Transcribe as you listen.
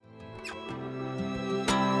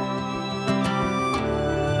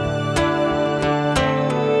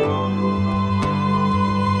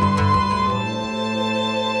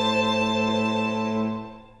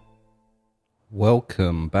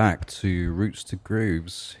Welcome back to Roots to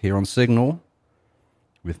Grooves here on Signal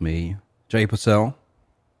with me, Jay Patel.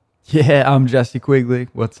 Yeah, I'm Jesse Quigley.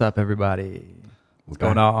 What's up, everybody? What's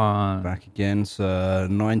going on? Back again. It's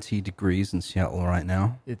 90 degrees in Seattle right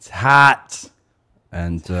now. It's hot.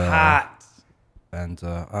 And hot. And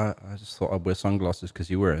I just thought I'd wear sunglasses because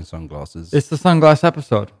you're wearing sunglasses. It's the sunglass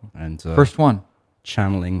episode. And first one.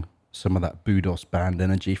 Channeling some of that Budos band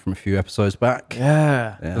energy from a few episodes back.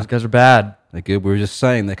 Yeah. Those guys are bad. They're good. We were just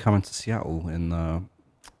saying they're coming to Seattle in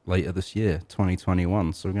later this year,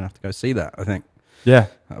 2021. So we're going to have to go see that, I think. Yeah.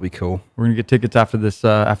 That'll be cool. We're going to get tickets after this,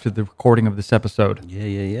 after the recording of this episode.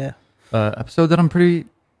 Yeah. Episode that I'm pretty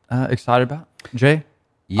excited about. Jay?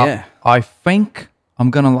 Yeah. I think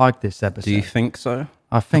I'm going to like this episode. Do you think so?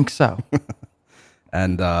 I think so.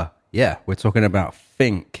 And we're talking about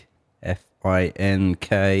Fink,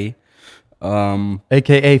 F-I-N-K.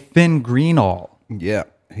 A.K.A. Finn Greenall. Yeah,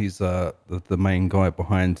 he's the main guy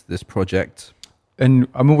behind this project. And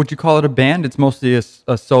I mean, would you call it a band? It's mostly a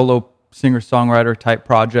solo singer-songwriter type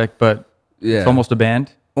project, but it's almost a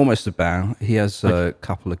band? Almost a band. He has a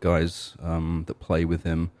couple of guys that play with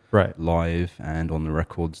him live and on the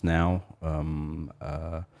records now.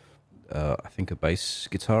 I think a bass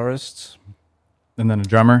guitarist. And then a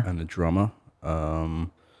drummer. And a drummer.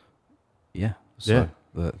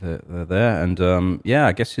 They're there. And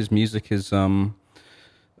I guess his music is kind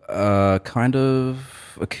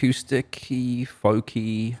of acoustic-y,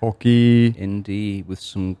 folky, indie with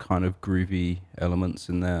some kind of groovy elements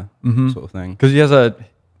in there, sort of thing. Because he has a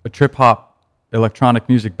trip-hop electronic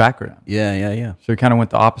music background. Yeah. So he kind of went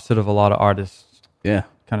the opposite of a lot of artists. Yeah.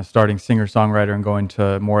 Kind of starting singer-songwriter and going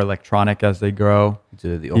to more electronic as they grow. He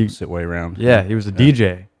did the opposite way around. Yeah, he was a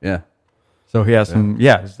DJ. Yeah. So he has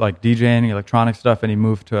it's like DJing, electronic stuff, and he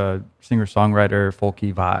moved to a singer-songwriter,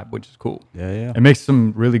 folky vibe, which is cool. Yeah. It makes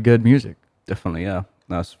some really good music. Definitely, yeah.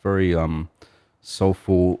 That's very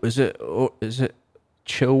soulful. Is it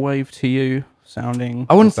chill wave to you sounding?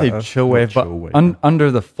 I wouldn't say chill wave, but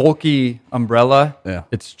under the folky umbrella,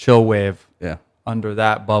 it's chill wave. Yeah. Under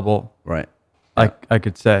that bubble. Right. I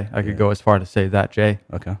could say. I could go as far to say that, Jay.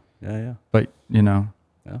 Okay. Yeah. But,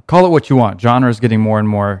 call it what you want. Genre is getting more and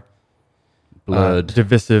more blurred,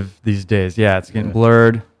 divisive these days. Yeah, it's getting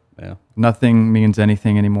blurred. Yeah. Nothing means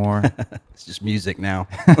anything anymore. It's just music now.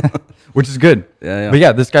 Which is good. Yeah. But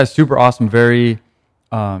yeah, this guy's super awesome, very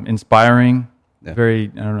inspiring,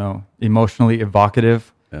 very, emotionally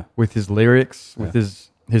evocative with his lyrics, with his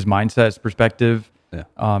mindset, his perspective. Yeah.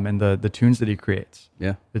 And the tunes that he creates.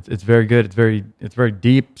 Yeah. It's very good. It's very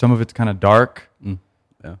deep. Some of it's kind of dark.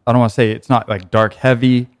 Yeah. I don't want to say it's not like dark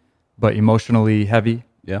heavy, but emotionally heavy.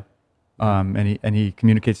 Yeah. And he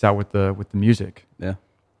communicates that with the music. Yeah.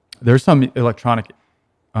 There's some electronic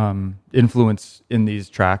influence in these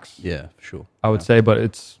tracks. Yeah, for sure. I would say, but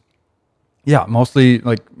it's mostly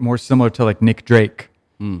like more similar to like Nick Drake.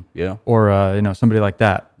 Yeah. Or somebody like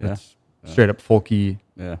that. Yeah. It's straight up folky.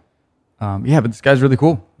 Yeah. But this guy's really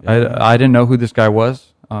cool. Yeah. I didn't know who this guy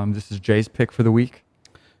was. This is Jay's pick for the week.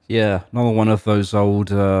 Yeah, another one of those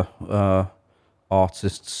old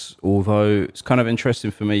artists, although it's kind of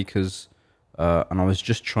interesting for me because, and I was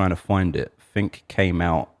just trying to find it, Fink came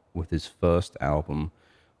out with his first album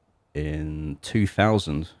in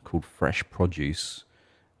 2000 called Fresh Produce.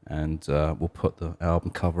 And we'll put the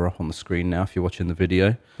album cover up on the screen now if you're watching the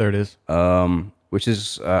video. There it is. Which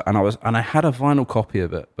is, and I had a vinyl copy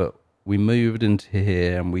of it, but we moved into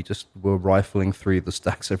here and we just were rifling through the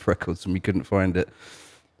stacks of records and we couldn't find it.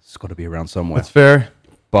 It's got to be around somewhere. That's fair.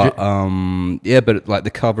 But but like the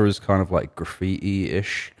cover is kind of like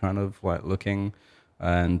graffiti-ish kind of like looking,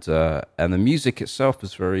 and the music itself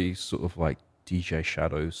is very sort of like DJ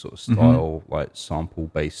Shadow sort of style, like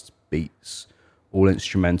sample-based beats, all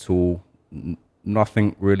instrumental,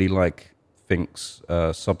 nothing really like Fink's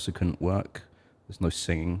subsequent work. There's no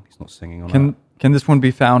singing. He's not singing on it. Can this one be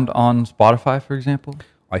found on Spotify, for example?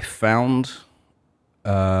 I found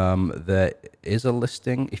there is a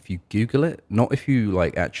listing if you Google it. Not if you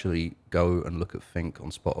like actually go and look at Fink on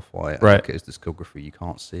Spotify and look at his discography. You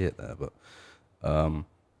can't see it there, but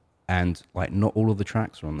and like not all of the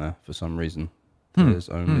tracks are on there for some reason. There's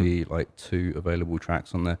only like 2 available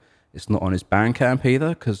tracks on there. It's not on his Bandcamp either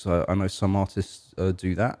because I know some artists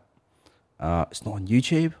do that. It's not on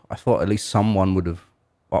YouTube. I thought at least someone would have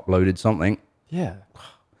uploaded something. Yeah.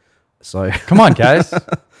 So come on, guys.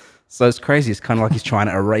 So it's crazy. It's kind of like he's trying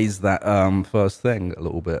to erase that first thing a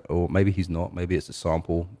little bit, or maybe he's not. Maybe it's a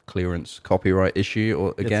sample clearance copyright issue,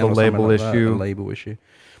 or again, it's a label issue. A label issue.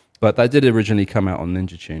 But that did originally come out on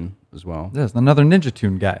Ninja Tune as well. There's another Ninja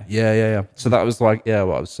Tune guy. Yeah. So that was like, what I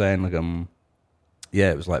was saying, like,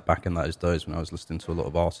 it was like back in those days when I was listening to a lot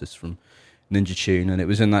of artists from Ninja Tune, and it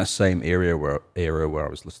was in that same era where I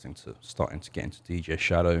was starting to get into DJ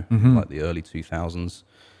Shadow, like the early 2000s.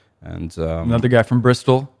 And another guy from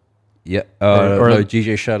Bristol. Yeah, no,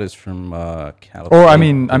 DJ Shadow's from California. Or I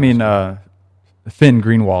mean, Finn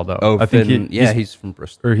Greenwald though. Oh, I think he's from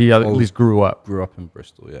Bristol. Or he at least grew up. Grew up in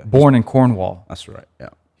Bristol, yeah. Born in Cornwall. That's right. Yeah.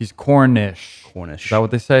 He's Cornish. Cornish. Is that what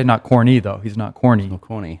they say? Not corny though. He's not corny. He's not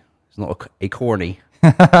corny. He's not a corny.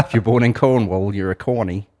 If you're born in Cornwall, you're a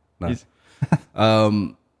corny. No.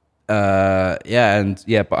 But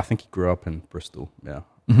I think he grew up in Bristol. Yeah.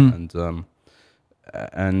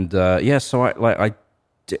 So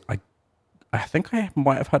I think I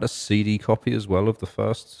might have had a CD copy as well of the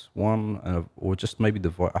first one, or just maybe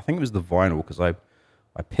I think it was the vinyl, because I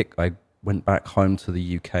went back home to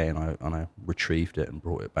the UK and I retrieved it and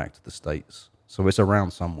brought it back to the States. So it's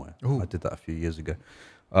around somewhere. Ooh. I did that a few years ago,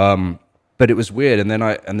 but it was weird. And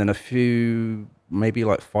then a few, maybe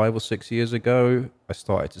like 5 or 6 years ago, I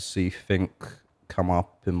started to see Fink come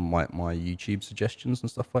up in my YouTube suggestions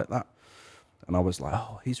and stuff like that. And I was like,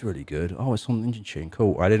 oh, he's really good. Oh, it's on Ninja Tune.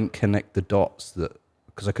 Cool. I didn't connect the dots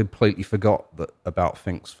because I completely forgot about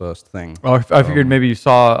Fink's first thing. Oh, I figured maybe you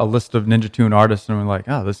saw a list of Ninja Tune artists and were like,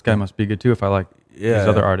 oh, this guy must be good too if I like these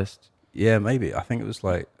other artists. Yeah, maybe. I think it was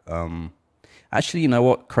like, actually, you know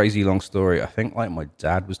what? Crazy long story. I think like my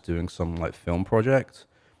dad was doing some like film project,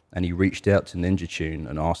 and he reached out to Ninja Tune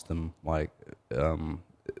and asked them like, do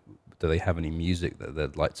they have any music that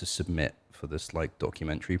they'd like to submit for this like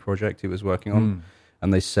documentary project he was working on.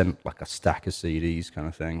 And they sent like a stack of CDs kind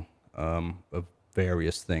of thing, of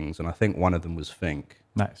various things, and I think one of them was Fink.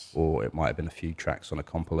 Nice. Or it might have been a few tracks on a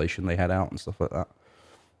compilation they had out and stuff like that.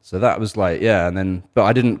 So that was like, but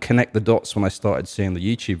I didn't connect the dots when I started seeing the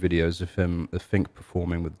YouTube videos of Fink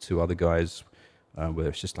performing with 2 other guys, where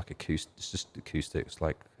it's just like acoustics,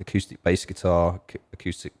 like acoustic bass guitar,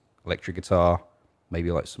 acoustic electric guitar, maybe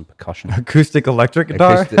like some percussion. Acoustic electric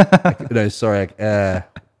guitar? No, sorry. That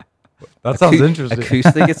sounds interesting.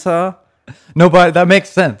 Acoustic guitar? No, but that makes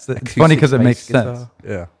sense. It's funny because it makes guitar. Sense.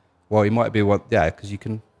 Yeah. Well, you might be because you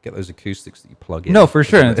can get those acoustics that you plug in. No, for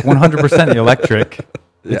sure. And it's 100% electric.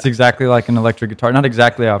 It's exactly like an electric guitar. Not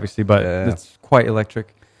exactly, obviously, but it's quite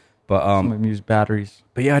electric. But some of them use batteries.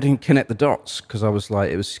 But yeah, I didn't connect the dots because I was like,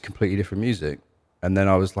 it was completely different music. And then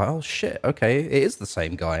I was like, oh shit, okay, it is the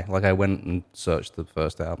same guy. Like I went and searched the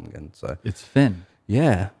first album again. So it's Finn.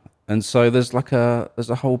 Yeah. And so there's a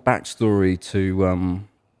whole backstory to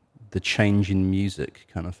the change in music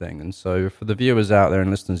kind of thing. And so for the viewers out there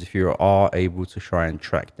and listeners, if you are able to try and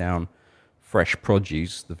track down Fresh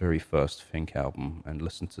Produce, the very first Fink album, and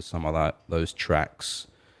listen to some of those tracks,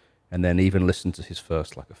 and then even listen to his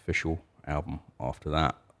first like official album after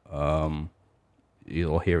that,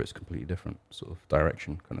 you'll hear it's completely different sort of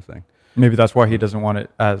direction kind of thing. Maybe that's why he doesn't want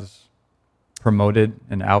it as promoted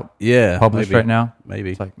and published right now.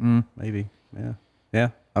 Maybe it's like maybe yeah.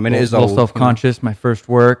 I mean, it is old, self-conscious. My first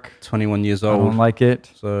work, 21 years old. I don't like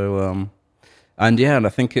it. So and I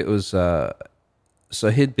think it was so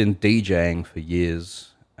he'd been DJing for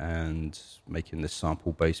years and making this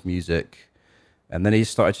sample-based music, and then he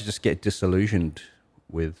started to just get disillusioned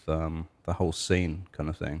with the whole scene kind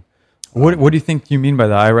of thing. What do you think you mean by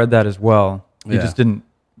that? I read that as well. You just didn't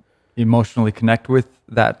emotionally connect with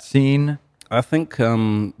that scene? I think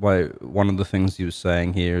one of the things he was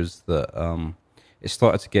saying here is that it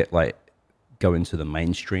started to get go into the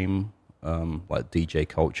mainstream, like DJ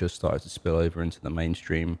culture started to spill over into the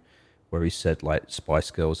mainstream, where he said like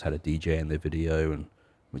Spice Girls had a DJ in their video and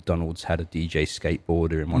McDonald's had a DJ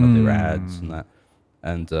skateboarder in one of their ads and that.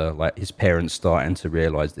 And like his parents starting to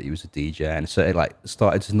realize that he was a DJ, and so it like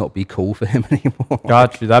started to not be cool for him anymore.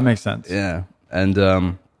 Got you. That makes sense. Yeah,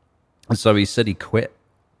 and so he said he quit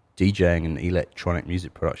DJing and electronic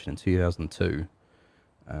music production in 2002,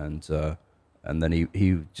 and then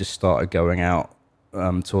he just started going out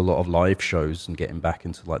to a lot of live shows and getting back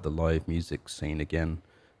into like the live music scene again,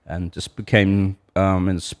 and just became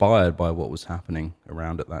inspired by what was happening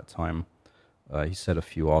around at that time. He said a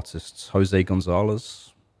few artists. Jose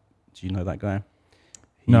Gonzalez. Do you know that guy?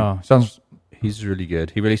 No. He's really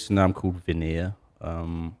good. He released an album called Veneer.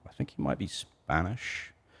 I think he might be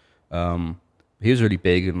Spanish. He was really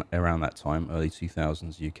big around that time, early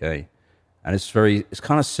 2000s UK. And it's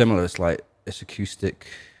kind of similar. It's acoustic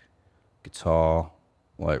guitar,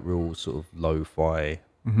 like real sort of lo-fi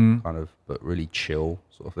kind of, but really chill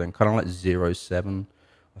sort of thing. Kind of like 07.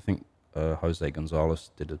 I think Jose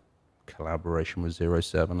Gonzalez did a collaboration with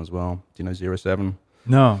 07 as well. Do you know 07?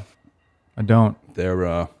 No, I don't. They're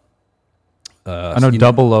I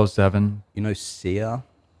know 007. You know Sia?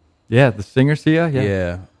 Yeah, the singer Sia.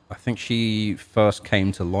 Yeah. I think she first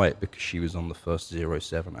came to light because she was on the first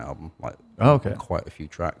 07 album, like quite a few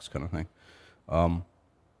tracks, kind of thing.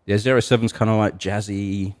 07's kind of like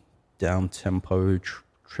jazzy, down tempo,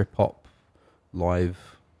 trip hop, live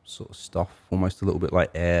sort of stuff, almost a little bit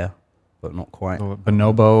like Air, but not quite.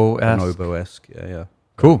 Bonobo-esque, yeah.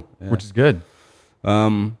 Cool, yeah. Which is good.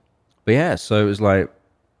 But yeah, so it was like,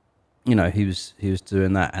 you know, he was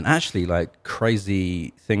doing that, and actually, like,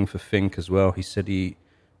 crazy thing for Fink as well. He said he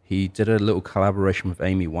did a little collaboration with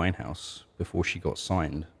Amy Winehouse before she got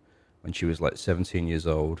signed, when she was like 17 years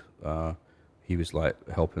old. He was like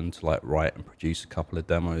helping to like write and produce a couple of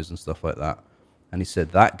demos and stuff like that, and he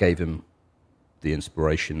said that gave him the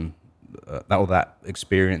inspiration. That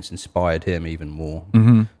experience inspired him even more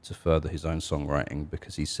to further his own songwriting,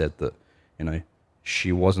 because he said that, you know,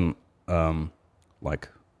 she wasn't like,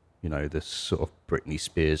 you know, this sort of Britney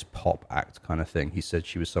Spears pop act kind of thing. He said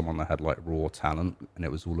she was someone that had like raw talent, and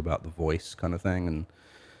it was all about the voice kind of thing. And,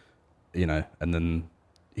 you know, and then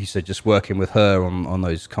he said just working with her on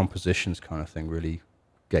those compositions kind of thing really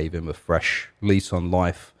gave him a fresh lease on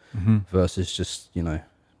life versus just, you know,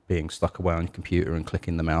 being stuck away on your computer and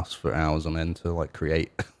clicking the mouse for hours on end to like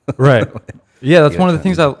create. Right. Yeah, that's one of the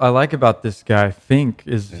things I like about this guy, Fink,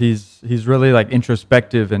 is he's really like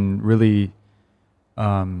introspective and really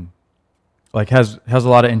like has a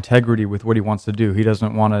lot of integrity with what he wants to do. He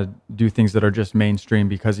doesn't want to do things that are just mainstream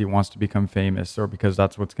because he wants to become famous or because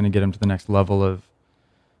that's what's going to get him to the next level of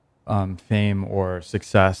fame or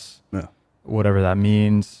success, whatever that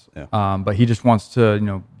means. Yeah. But he just wants to, you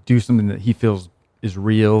know, do something that he feels is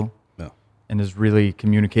real and is really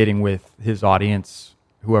communicating with his audience,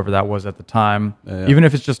 whoever that was at the time, even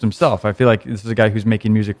if it's just himself. I feel like this is a guy who's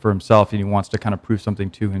making music for himself and he wants to kind of prove something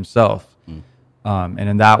to himself. And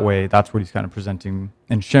in that way, that's what he's kind of presenting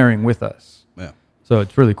and sharing with us. Yeah. So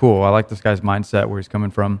it's really cool. I like this guy's mindset, where he's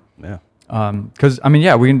coming from. Yeah. Because, I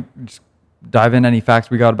mean, we can just dive in any facts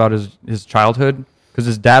we got about his childhood, because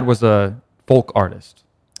his dad was a folk artist.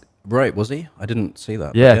 Right, was he? I didn't see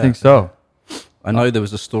that. Yeah, I think so. I know there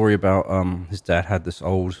was a story about his dad had this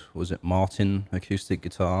old, was it Martin acoustic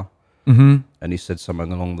guitar? And he said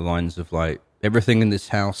something along the lines of like, everything in this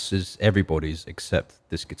house is everybody's except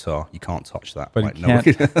this guitar. You can't touch that. But like, you can't.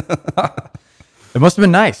 It must have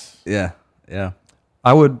been nice. Yeah, yeah.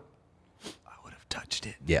 I would have touched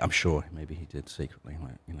it. Yeah, I'm sure. Maybe he did secretly,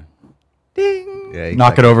 like, you know. Ding. Yeah, exactly.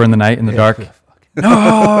 Knock it over in the night in the dark.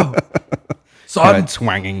 No. Son,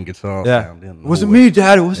 twanging guitar sound. It wasn't me,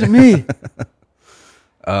 Dad. It wasn't me.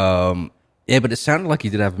 Yeah, but it sounded like he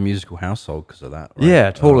did have a musical household because of that. Right?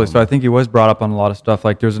 Yeah, totally. So I think he was brought up on a lot of stuff.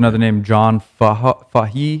 Like there's another name, John Faho.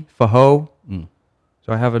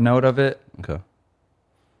 So I have a note of it. Okay.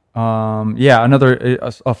 Yeah, another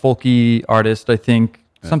a folky artist, I think,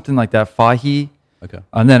 something like that. Fahi. Okay.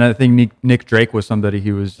 And then I think Nick Drake was somebody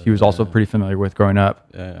he was also pretty familiar with growing up.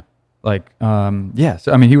 Yeah. Like,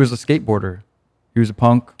 so I mean, he was a skateboarder. He was a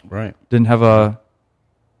punk. Right. Didn't have a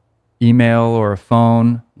email or a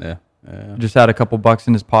phone. Yeah. Just had a couple bucks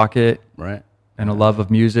in his pocket. Right. And a love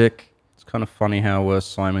of music. It's kind of funny how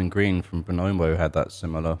Simon Green from Bonobo had that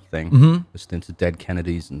similar thing. Listening to Dead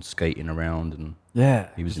Kennedys and skating around. And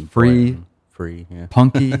he was in free,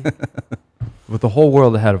 punky, with the whole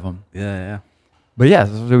world ahead of him. Yeah. But yeah,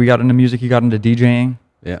 so we got into music. He got into DJing.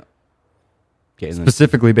 Yeah.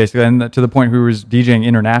 Specifically, basically, and to the point where he was DJing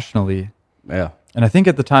internationally. Yeah. And I think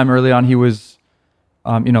at the time, early on, he was,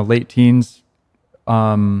 late teens,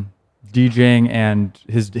 DJing, and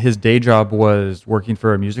his day job was working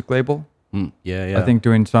for a music label. Yeah. I think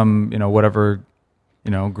doing some, whatever,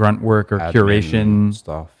 grunt work or admin curation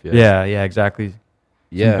stuff. Yeah, exactly.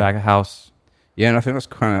 Yeah. Back of house. Yeah, and I think that's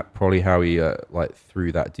kind of probably how he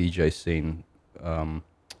through that DJ scene,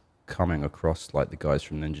 coming across like the guys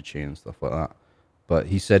from Ninja Tune and stuff like that. But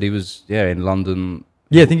he said he was in London.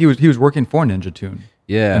 Yeah, I think he was working for Ninja Tune.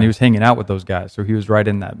 Yeah, and he was hanging out with those guys, so he was right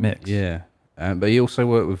in that mix. Yeah, but he also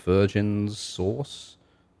worked with Virgin, Source,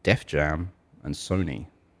 Def Jam, and Sony,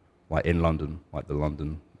 like in London, like the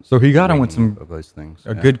London. So he got in with some of those things.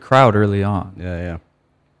 A good crowd early on. Yeah,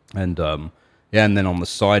 and and then on the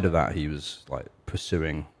side of that, he was like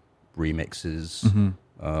pursuing remixes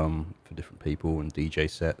for different people and DJ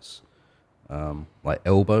sets. Like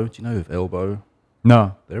Elbow, do you know of Elbow?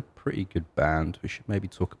 No. They're a pretty good band. We should maybe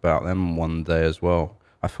talk about them one day as well.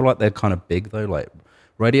 I feel like they're kind of big though, like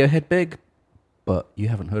Radiohead big, but you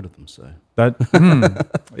haven't heard of them, so That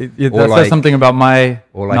that Or says something about my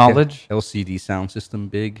or like knowledge. LCD sound system,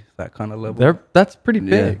 big, that kind of level. That's pretty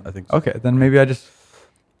big. Yeah, I think so. Okay, then maybe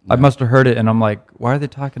I must have heard it, and I'm like, why are they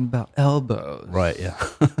talking about elbows? Right, yeah.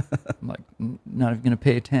 I'm like, not even gonna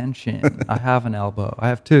pay attention. I have an elbow. I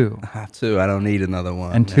have two, I have to. I don't need another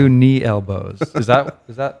one. and two knee elbows. Is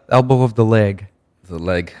that elbow of the leg? The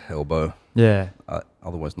leg elbow, Yeah.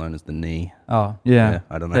 otherwise known as the knee. Oh, yeah.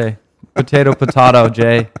 I don't know. Hey, potato,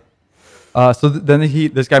 Jay. So then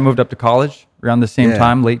this guy moved up to college around the same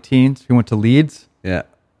time, late teens. He went to Leeds. Yeah.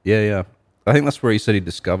 I think that's where he said he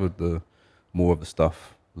discovered more of the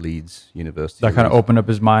stuff. Leeds University. That kind of opened up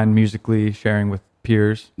his mind musically, sharing with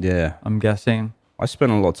peers. Yeah. I'm guessing. I spent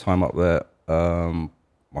a lot of time up there.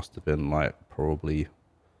 Must have been like probably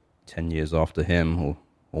 10 years after him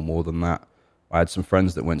or more than that. I had some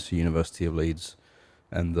friends that went to University of Leeds,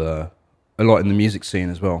 and a lot in the music scene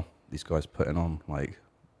as well. These guys putting on like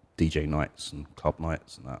DJ nights and club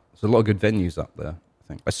nights and that. There's a lot of good venues up there, I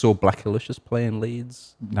think. I saw Black Alicious play in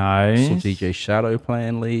Leeds. Nice. I saw DJ Shadow play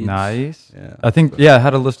in Leeds. Nice. Yeah. I think, I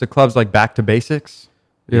had a list of clubs like Back to Basics.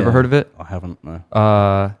 You ever heard of it? I haven't, no.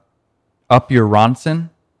 Up Your Ronson.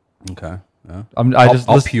 Okay. Yeah. Up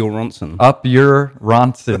Your Ronson. Up Your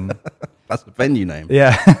Ronson. That's a venue name.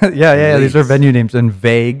 Yeah. yeah. These are venue names. And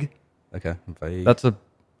Vague. Okay. Vague. That's a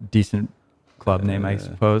decent club name, I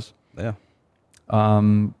suppose. Yeah.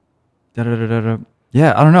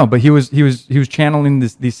 Yeah, I don't know, but he was channeling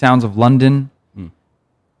these sounds of London,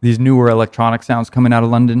 these newer electronic sounds coming out of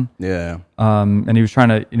London. Yeah. And he was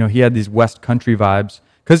trying to, he had these West Country vibes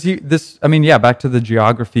because back to the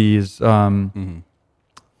geography is,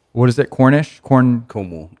 what is it? Cornish?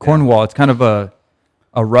 Cornwall. Cornwall. Yeah. It's kind of a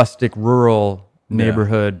rustic, rural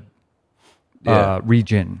neighborhood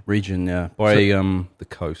region. Region, yeah, by the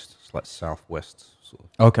coast. It's like southwest sort of.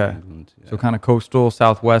 Okay, England, yeah. So kind of coastal,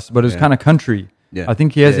 southwest, but it's kind of country. Yeah, I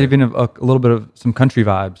think he has even a little bit of some country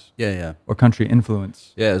vibes. Yeah. Or country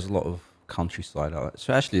influence. Yeah, there's a lot of countryside out there. It's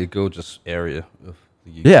actually a gorgeous area of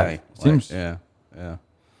the UK. Yeah, seems. Yeah.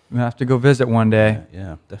 We have to go visit one day.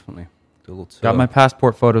 Yeah, definitely. Do a little tour. Got my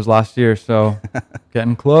passport photos last year, so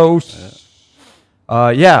getting close.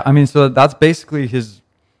 Yeah. I mean, so that's basically his.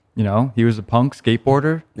 He was a punk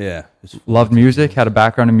skateboarder. Yeah. Loved music. Had a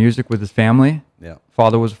background in music with his family. Yeah.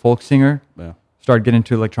 Father was a folk singer. Yeah. Started getting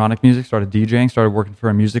into electronic music. Started DJing. Started working for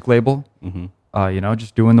a music label. Mm-hmm.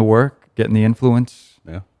 Just doing the work, getting the influence.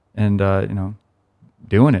 Yeah. And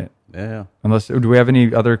doing it. Yeah. Do we have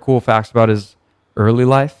any other cool facts about his early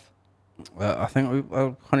life? I think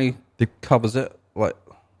Honey covers it. Like.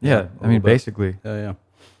 Yeah. I mean, basically. Yeah.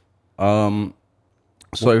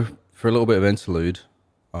 So for a little bit of interlude.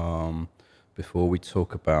 Before we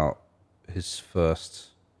talk about his first,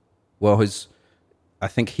 I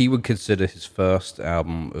think he would consider his first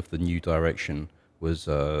album of the new direction was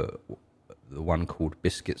the one called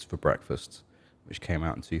Biscuits for Breakfast, which came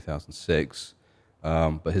out in 2006.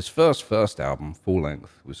 But his first album, full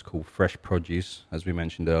length, was called Fresh Produce, as we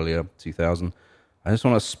mentioned earlier, 2000. I just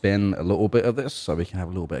want to spin a little bit of this so we can have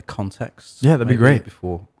a little bit of context. Yeah, that'd be great.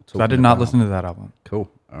 Before I did not listen to that album. Cool.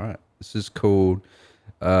 All right. This is called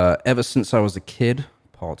Ever Since I Was a Kid,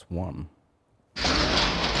 Part 1.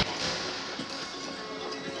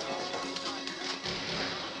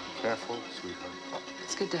 Careful, sweetheart.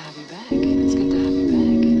 It's good to have you back. It's good to have you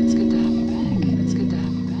back. It's good to have you back. It's good to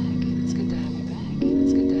have you back. It's good to have you back.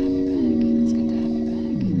 It's good to have you back. It's good to have you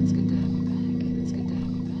back. It's good to have you back. It's good to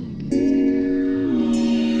have you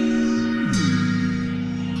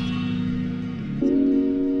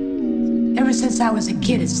back. Ever since I was a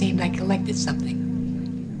kid, it seemed I collected something.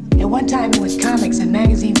 At one time, it was comics and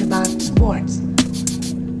magazines about sports.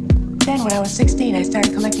 Then, when I was 16, I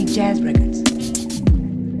started collecting jazz records.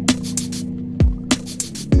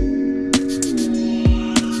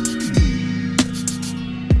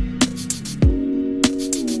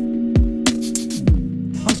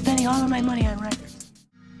 I was spending all of my money on records.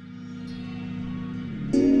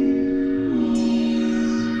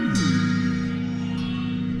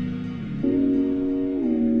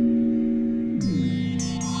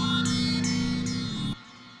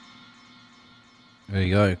 There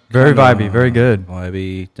you go. Very vibey, very good.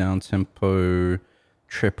 Vibey, down-tempo,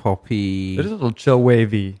 trip-hoppy. It is a little chill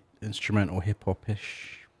wavy. Instrumental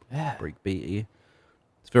hip-hop-ish. Yeah. Breakbeaty.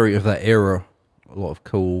 It's very of that era. A lot of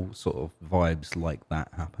cool sort of vibes like that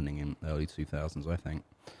happening in the early 2000s, I think.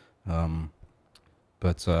 Yeah,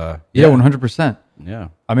 100%. Yeah.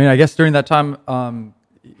 I mean, I guess during that time,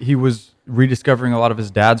 he was rediscovering a lot of his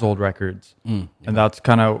dad's old records. And that's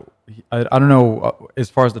kind of, I don't know, as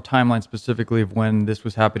far as the timeline specifically of when this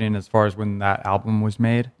was happening, as far as when that album was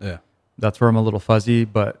made. Yeah. That's where I'm a little fuzzy,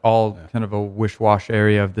 but all kind of a wish-wash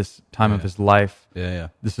area of this time of his life. Yeah.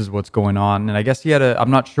 This is what's going on. And I guess he had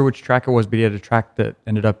I'm not sure which track it was, but he had a track that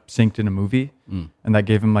ended up synced in a movie. And that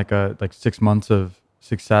gave him like 6 months of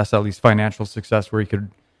success, at least financial success, where he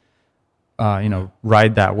could,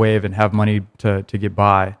 ride that wave and have money to get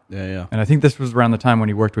by. Yeah. And I think this was around the time when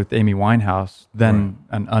he worked with Amy Winehouse, then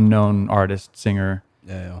an unknown artist, singer.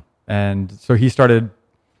 Yeah. And so he started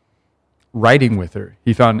writing with her.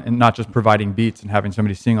 He found, and not just providing beats and having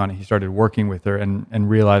somebody sing on it, he started working with her and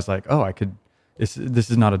realized like, oh, I could, this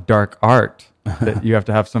is not a dark art that you have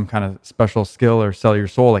to have some kind of special skill or sell your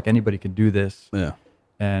soul. Like anybody can do this. Yeah.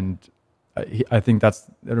 And I think that's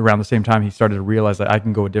around the same time he started to realize that I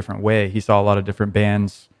can go a different way. He saw a lot of different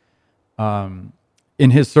bands in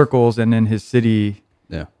his circles and in his city,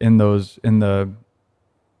 in the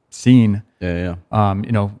scene,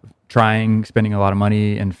 spending a lot of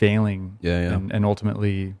money and failing, and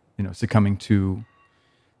ultimately, succumbing to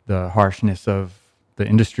the harshness of the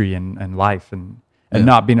industry and life and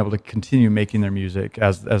not being able to continue making their music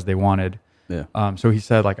as they wanted. Yeah. So he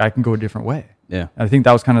said, like, I can go a different way. Yeah. And I think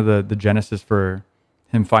that was kind of the genesis for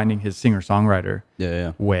him finding his singer-songwriter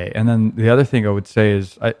way. And then the other thing I would say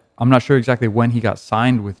is I'm not sure exactly when he got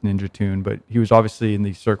signed with Ninja Tune, but he was obviously in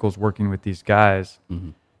these circles working with these guys.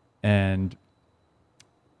 And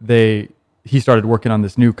he started working on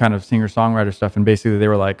this new kind of singer-songwriter stuff. And basically they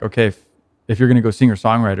were like, okay, if you're going to go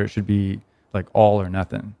singer-songwriter, it should be like all or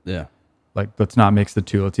nothing. Yeah. Like, let's not mix the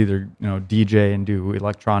two. Let's either, DJ and do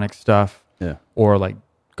electronic stuff or like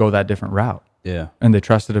go that different route. Yeah. And they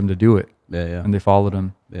trusted him to do it. Yeah. And they followed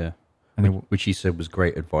him. Yeah. And which he said was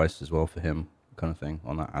great advice as well for him, kind of thing,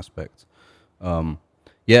 on that aspect. Sort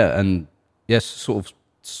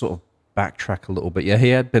of backtrack a little bit. Yeah, he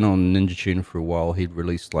had been on Ninja Tune for a while. He'd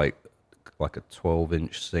released like a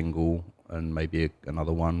 12-inch single and maybe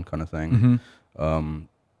another one, kind of thing.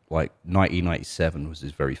 Like 1997 was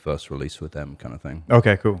his very first release with them, kind of thing.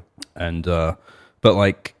 Okay, cool. And so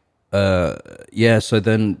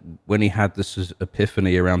then when he had this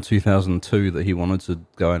epiphany around 2002 that he wanted to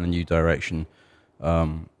go in a new direction,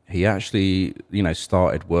 he actually,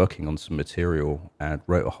 started working on some material and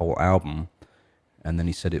wrote a whole album. And then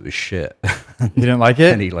he said it was shit. You didn't like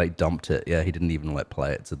it? And he like dumped it. Yeah, he didn't even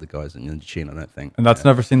play it to the guys at Ninja Tune, I don't think. And that's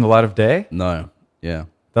never seen the light of day? No. Yeah.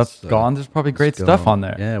 That's gone. There's probably great stuff on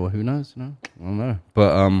there. Yeah, well, who knows? I don't know.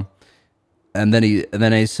 But and then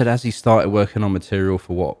he said as he started working on material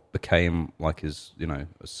for what became like his a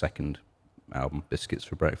second album, Biscuits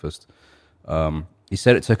for Breakfast. He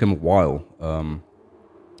said it took him a while.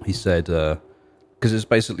 He said because it's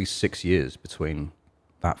basically 6 years between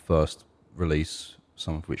that first release,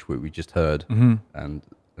 some of which we just heard, and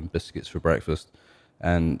Biscuits for Breakfast.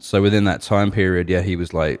 And so within that time period, he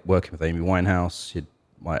was like working with Amy Winehouse. He'd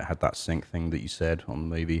had that sync thing that you said on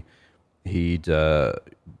the movie. He'd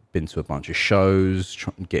been to a bunch of shows,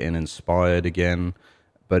 getting inspired again.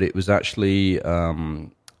 But it was actually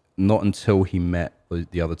not until he met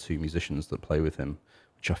the other two musicians that play with him,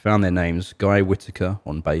 which I found their names, Guy Whitaker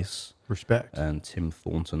on bass. Respect. And Tim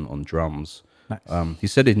Thornton on drums. Nice. He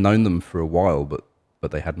said he'd known them for a while,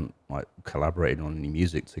 but they hadn't like collaborated on any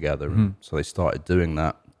music together. And so they started doing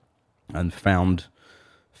that and found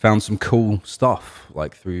some cool stuff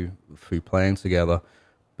like through playing together.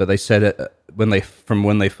 But they said when they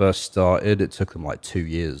first started, it took them like 2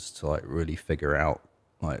 years to like really figure out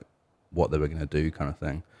like what they were going to do, kind of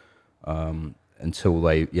thing, until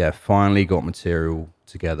they finally got material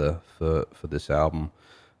together for this album.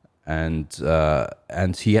 And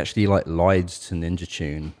he actually like lied to Ninja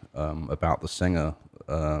Tune about the singer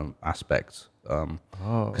aspect,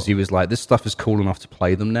 because he was like, this stuff is cool enough to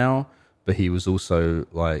play them now, but he was also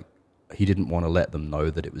like, he didn't want to let them know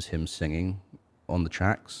that it was him singing on the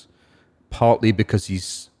tracks, partly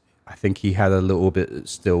because I think he had a little bit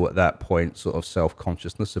still at that point sort of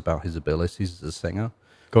self-consciousness about his abilities as a singer,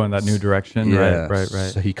 going that new direction. Right.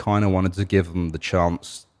 So he kind of wanted to give them the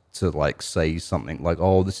chance to like say something like,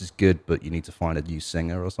 "Oh, this is good, but you need to find a new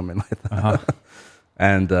singer" or something like that.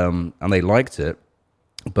 And they liked it,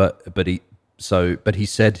 but he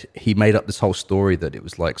said he made up this whole story that it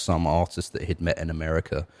was like some artist that he'd met in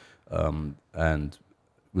America, and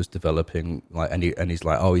was developing like, and he's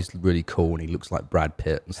like, "Oh, he's really cool and he looks like Brad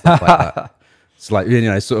Pitt" and stuff like that. It's like,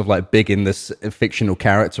 sort of like bigging this fictional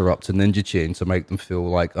character up to Ninja Tune to make them feel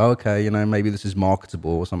like, oh, okay, maybe this is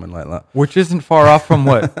marketable or something like that. Which isn't far off from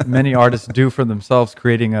what many artists do for themselves,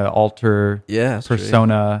 creating an alter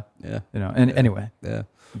persona. True. Yeah. Anyway. Yeah.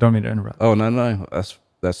 Don't mean to interrupt. Oh, no.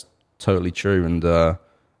 That's totally true.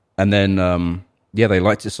 And then they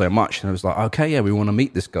liked it so much, and I was like, okay, we want to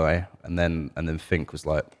meet this guy. And then Fink was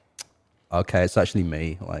like, okay, it's actually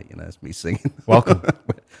me. Like, you know, it's me singing. Welcome.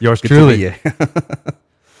 Yours Good to truly. be here.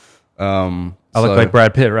 I look like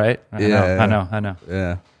Brad Pitt, right? I Yeah. know.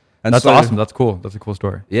 Yeah. And That's so- awesome. That's cool. That's a cool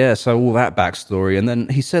story. Yeah, so all that backstory. And then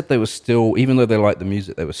he said they were still, even though they liked the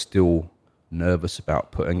music, they were still nervous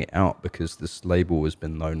about putting it out because this label has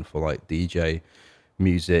been known for like DJ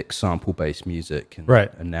music, sample-based music. And,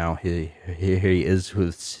 Right. And now here he is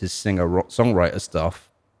with his singer-songwriter stuff.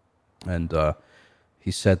 And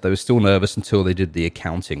he said they were still nervous until they did the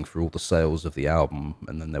accounting for all the sales of the album.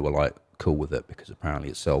 And then they were like cool with it because apparently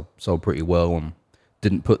it sold pretty well and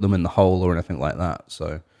didn't put them in the hole or anything like that.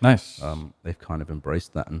 So Nice. they've kind of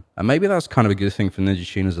embraced that. And maybe that's kind of a good thing for Ninja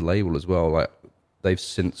Tune as a label as well. Like they've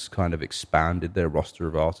since kind of expanded their roster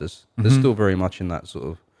of artists. They're still very much in that sort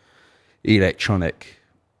of electronic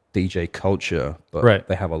DJ culture, but Right.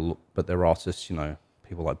 they have but they're artists, you know,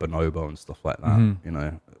 people like Bonobo and stuff like that, you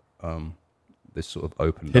know, this sort of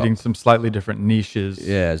opened Hitting up. some slightly different niches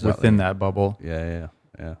Yeah, exactly. within that bubble. Yeah.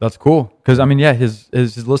 That's cool. Because, I mean, yeah, his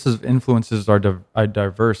list of influences are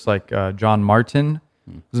diverse. Like John Martin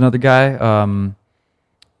is another guy.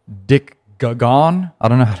 Dick Gagon. I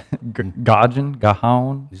don't know.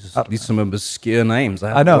 Gahan. These are some obscure names.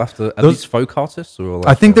 I know. Are Those- these folk artists? Or like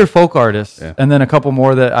I think they're folk artists. Yeah. And then a couple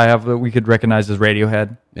more that I have that we could recognize as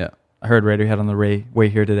Radiohead. Yeah. I heard Radiohead on the way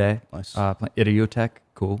here today. Nice. Playing Idiotech.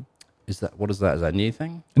 Cool. What is that? Is that a new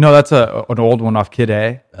thing? No, that's an old one off Kid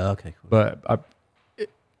A. Okay, cool. But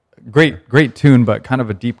great tune, but kind of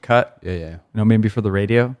a deep cut. Yeah. You know, maybe for the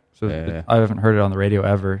radio. So Yeah. I haven't heard it on the radio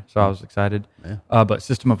ever, so I was excited. Yeah. But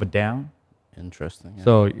System of a Down. Interesting. Yeah.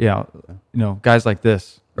 So yeah, you know, guys like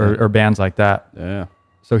this or bands like that. Yeah.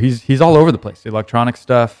 So he's all over the place. The electronic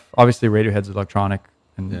stuff. Obviously, Radiohead's electronic,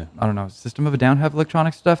 and Yeah. I don't know. System of a Down have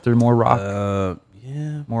electronic stuff. They're more rock.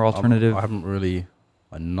 Yeah. More alternative. I haven't really.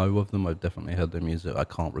 I know of them. I've definitely heard their music. I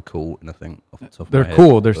can't recall anything off the top of They're my head.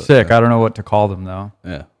 cool. They're but, sick. I don't know what to call them though.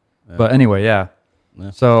 Yeah. But anyway, yeah.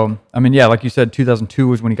 Yeah. So I mean, yeah, like you said, 2002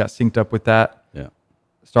 was when he got synced up with that. Yeah.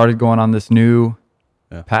 Started going on this new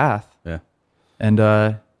Yeah. path. Yeah. And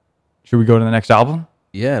should we go to the next album?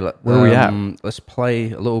 Yeah. Where are we at? Let's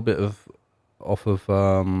play a little bit off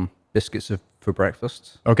of Biscuits for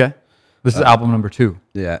Breakfast. Okay. This is album number 2.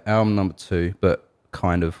 Yeah, album number 2, but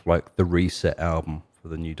kind of like the reset album for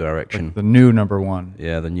the new direction. The new number 1.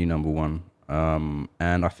 Yeah, the new number 1.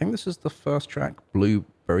 And I think this is the first track,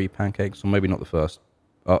 Blueberry Pancakes, or maybe not the first.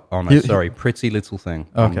 Oh no, sorry, Pretty Little Thing.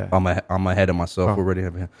 Okay. I'm ahead of myself already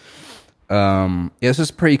over here. Yeah, this is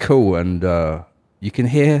pretty cool, and you can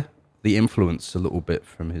hear the influence a little bit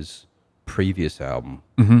from his previous album,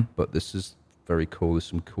 but this is very cool. There's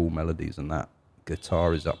some cool melodies, and that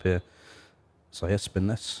guitar is up here. So yeah, spin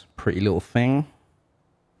this Pretty Little Thing.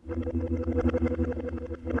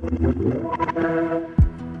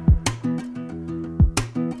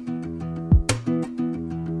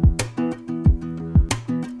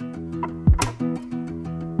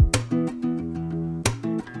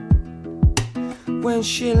 When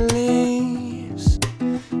she leaves,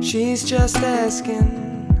 she's just asking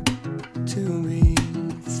to be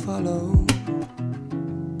followed.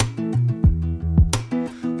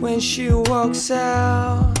 When she walks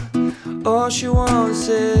out, all she wants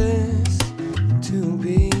is to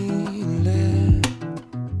be led.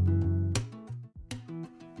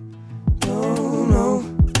 No,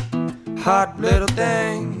 hot little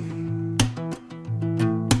thing.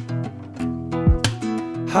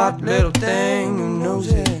 Hot little thing who knows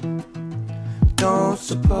it. Don't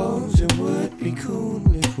suppose it would be cool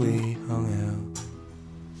if we hung out.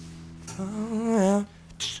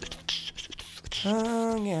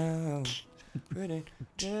 Pretty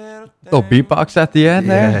little Little beatbox at the end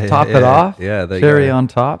there. Top it off. Yeah, there you Cherry go. on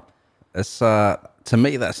top. It's to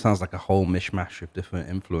me that sounds like a whole mishmash of different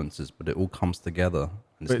influences, but it all comes together.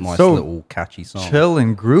 And it's But a nice so little catchy song. Chill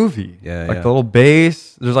and groovy. Yeah, like yeah. the little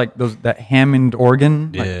bass. There's like that Hammond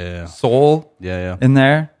organ, like Yeah. soul Yeah. in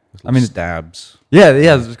there. I mean, stabs. yeah.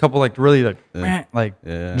 There's a couple like really like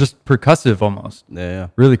Yeah. just percussive almost. Yeah.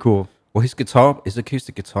 Really cool. Well, his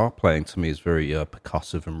acoustic guitar playing to me is very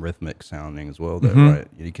percussive and rhythmic sounding as well. There, Mm-hmm. right?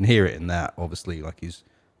 You can hear it in that. Obviously, like he's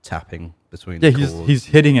tapping between. Yeah, the chords. he's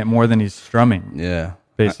hitting it more than he's strumming. Yeah.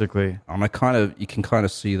 Basically. And you can kind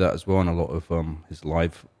of see that as well in a lot of his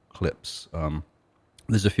live clips.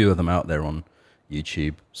 There's a few of them out there on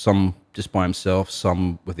YouTube. Some just by himself,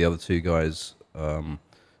 some with the other two guys.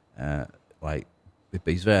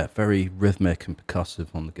 But he's very rhythmic and percussive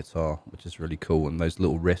on the guitar, which is really cool. And those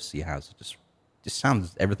little riffs he has just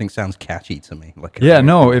everything sounds catchy to me. Like Yeah,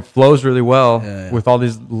 no, it flows really well Yeah. with all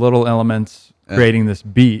these little elements creating this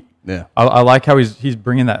beat. Yeah. I like how he's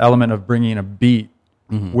bringing that element of bringing a beat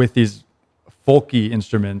with these folky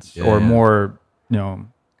instruments or more, you know,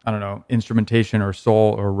 I don't know, instrumentation or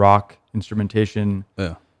soul or rock instrumentation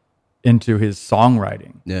into his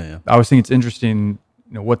songwriting. I always think it's interesting,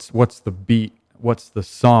 you know, what's the beat, what's the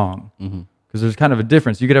song, because there's kind of a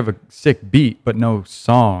difference. You could have a sick beat but no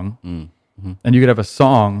song, and you could have a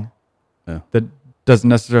song that doesn't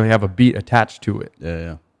necessarily have a beat attached to it.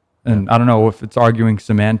 And I don't know if it's arguing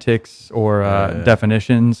semantics or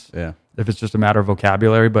definitions, if it's just a matter of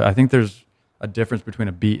vocabulary, but I think there's a difference between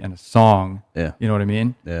a beat and a song. You know what I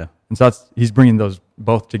mean? And so he's bringing those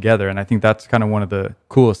both together, and I think that's kind of one of the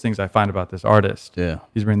coolest things I find about this artist.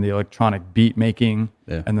 He's bringing the electronic beat making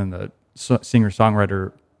and then the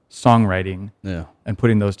singer-songwriter songwriting and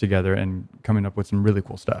putting those together and coming up with some really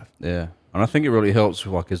cool stuff. And I think it really helps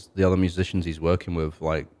with, like, the other musicians he's working with.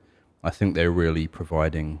 Like, I think they're really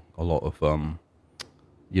providing a lot of,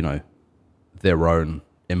 you know, their own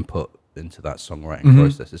input into that songwriting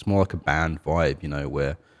process. It's more like a band vibe, you know,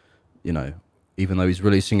 where, you know, even though he's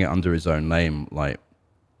releasing it under his own name, like,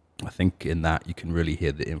 I think in that you can really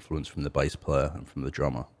hear the influence from the bass player and from the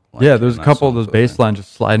drummer. Like, there's a couple of those bass lines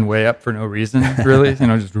just sliding way up for no reason, really. You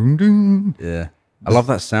know, just ding, ding. I love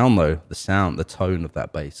that sound though. The tone of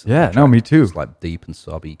that bass. No, me too. It's like deep and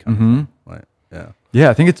subby kind of like,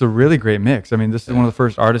 I think it's a really great mix. I mean, this is one of the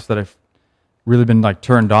first artists that I've really been like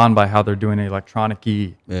turned on by how they're doing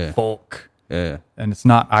electronic-y folk. And it's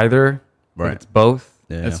not either, but it's both.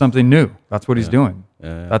 It's something new. That's what he's doing.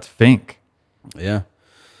 That's Fink.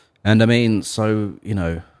 And I mean, so, you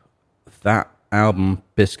know, that album,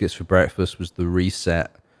 Biscuits for Breakfast, was the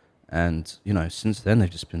reset. And, you know, since then, they've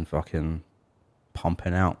just been fucking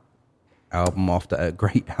pumping out album after a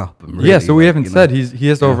great album. Really. So we haven't said he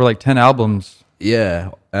has over like 10 albums.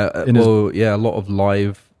 A lot of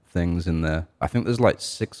live things in there. I think there's like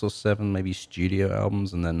 6 or 7 maybe studio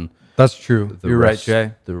albums, and then that's true. You're rest,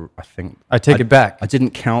 right, Jay. I take it back. I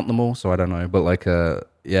didn't count them all, so I don't know. But like,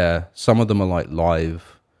 some of them are like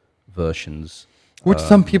live versions, which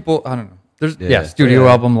some people, I don't know. There's studio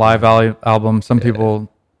album, live album. Some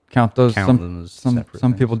people count those.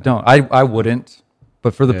 Some people don't. I wouldn't.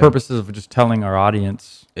 But for the purposes of just telling our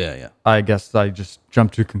audience, I guess I just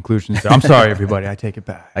jumped to conclusions. I'm sorry, everybody. I take it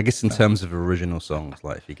back. I guess in terms of original songs,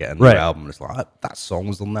 like if you get a new album, it's like that song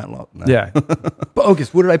was on that lot. No.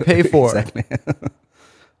 Bogus. What did I pay for? Exactly.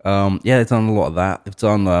 They've done a lot of that. They've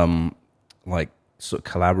done like sort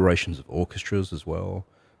of collaborations of orchestras as well.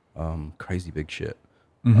 Crazy big shit.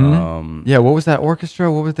 What was that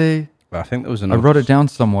orchestra? What were they? I think there was I wrote it down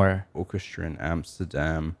somewhere. Orchestra in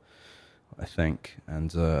Amsterdam, I think, and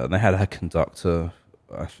they had a conductor.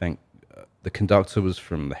 I think the conductor was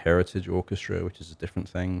from the Heritage Orchestra, which is a different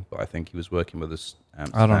thing, but I think he was working with this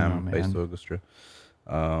Amsterdam-based orchestra.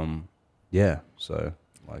 So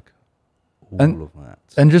like all of that.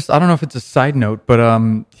 And just, I don't know if it's a side note, but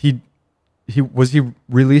he was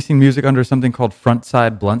releasing music under something called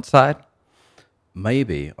Frontside Blunt Side?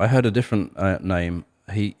 Maybe. I heard a different name.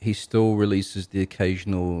 He still releases the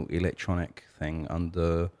occasional electronic thing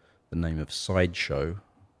under the name of Sideshow.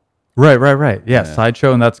 Right. Yeah,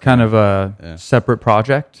 Sideshow, and that's kind of a separate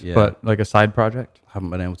project, but like a side project. I haven't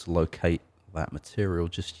been able to locate that material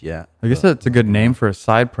just yet. I guess that's a good name for a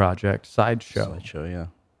side project, Sideshow. Sideshow, yeah.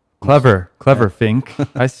 Clever, Fink.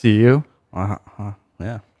 I see you.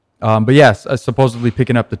 Yeah. But yes, supposedly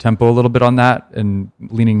picking up the tempo a little bit on that and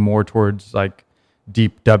leaning more towards like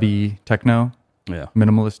deep dubby techno,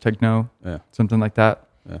 minimalist techno, something like that.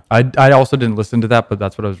 I also didn't listen to that, but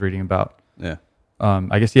that's what I was reading about.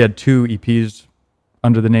 I guess he had 2 EPs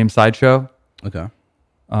under the name Sideshow. Okay.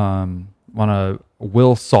 On a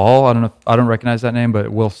Will Saul, I don't recognize that name,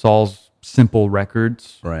 but Will Saul's Simple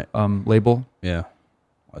Records label. Yeah,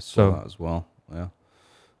 I saw that as well. Yeah.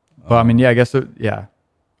 But I mean, I guess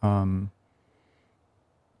and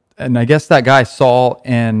I guess that guy Saul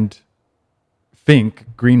and Fink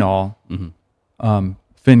Greenall,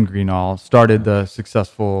 Finn Greenall, started the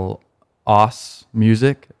successful Aus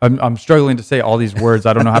Music. I'm struggling to say all these words.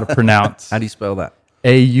 I don't know how to pronounce. How do you spell that?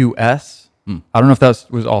 AUS. I don't know if that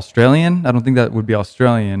was Australian. I don't think that would be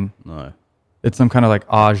Australian. No. It's some kind of like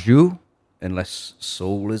Aju. Unless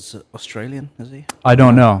Saul is Australian, is he? I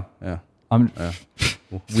don't know. Yeah.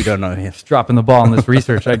 We don't know here. Just dropping the ball in this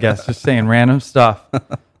research, I guess. Just saying random stuff.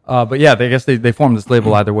 But yeah, I guess they formed this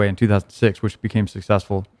label either way in 2006, which became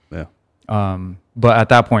successful. Yeah. But at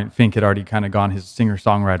that point, Fink had already kind of gone his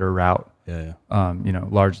singer-songwriter route. Yeah.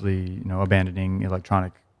 Largely, abandoning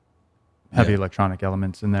heavy electronic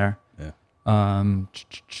elements in there. Yeah.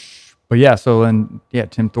 But yeah, so then,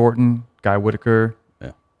 Tim Thornton, Guy Whitaker,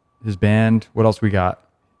 his band. What else we got?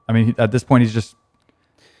 I mean, at this point, he's just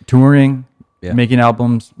touring, making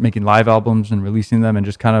albums, making live albums, and releasing them, and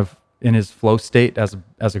just kind of in his flow state as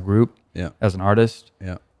a group, as an artist,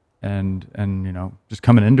 and just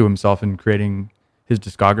coming into himself and creating his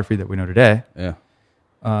discography that we know today. Yeah.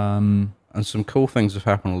 And some cool things have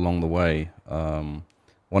happened along the way.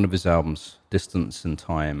 One of his albums, Distance in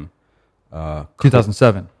Time,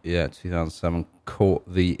 2007. 2007,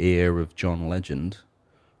 caught the ear of John Legend,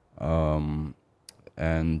 and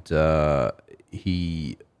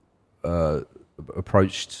he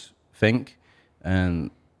approached Fink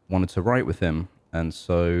and wanted to write with him, and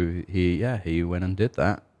so he went and did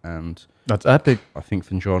that, and that's epic. I think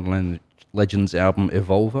for John Legend's album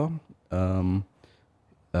Evolver,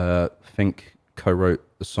 Fink co-wrote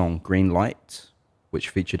the song Green Light, which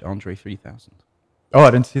featured Andre 3000. Oh,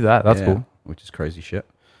 I didn't see that. That's cool. Which is crazy shit.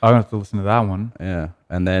 I'll have to listen to that one. Yeah,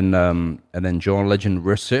 and then John Legend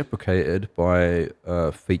reciprocated by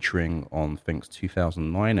featuring on Fink's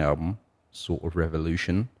 2009 album, Sort of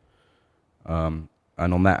Revolution. And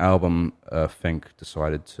on that album, Fink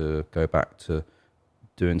decided to go back to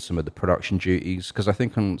doing some of the production duties, because I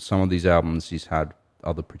think on some of these albums he's had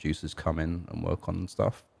other producers come in and work on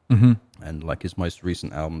stuff. Mm-hmm. And like his most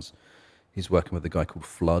recent albums, he's working with a guy called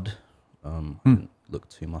Flood. I didn't look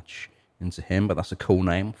too much into him, but that's a cool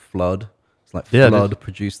name, Flood. It's like Flood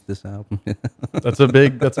produced this album. That's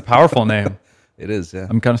a powerful name. It is, yeah.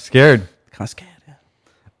 I'm kind of scared.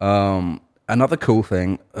 Yeah. Another cool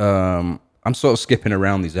thing, I'm sort of skipping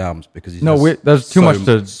around these albums because there's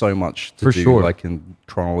so much to do, sure, like in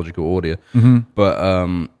chronological order. Mm-hmm.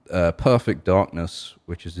 But Perfect Darkness,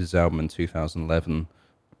 which is his album in 2011,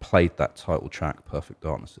 played that title track, Perfect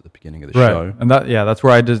Darkness, at the beginning of the show. And that's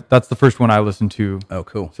where that's the first one I listened to. Oh,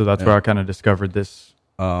 cool. So that's where I kind of discovered this.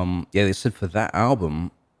 They said for that album,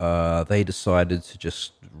 they decided to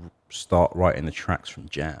just start writing the tracks from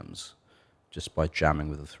jams, just by jamming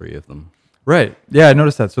with the three of them. Right. Yeah, I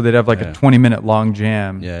noticed that. So they'd have like a 20-minute long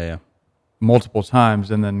jam. Yeah. Multiple times,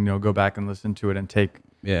 and then go back and listen to it and take.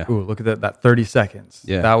 Yeah. Ooh, look at that 30 seconds.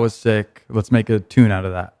 Yeah. That was sick. Let's make a tune out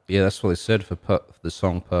of that. Yeah, that's what they said for the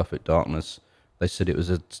song "Perfect Darkness." They said it was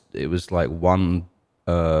like one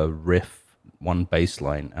riff, one bass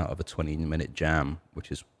line out of a 20-minute jam,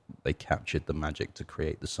 which is they captured the magic to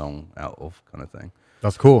create the song out of, kind of thing.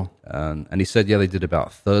 That's cool. And he said, they did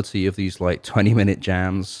about 30 of these like 20-minute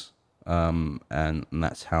jams, and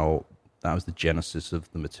that was the genesis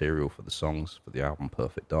of the material for the songs for the album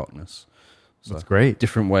 "Perfect Darkness." So that's great.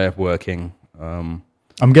 Different way of working. I'm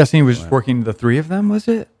guessing he was just working the three of them, was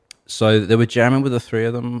it? So they were jamming with the three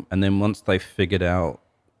of them, and then once they figured out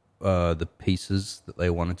the pieces that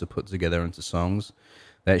they wanted to put together into songs,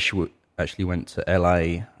 they actually went to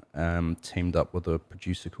LA, teamed up with a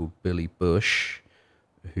producer called Billy Bush,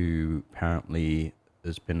 who apparently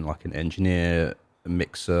has been like an engineer, a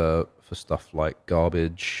mixer for stuff like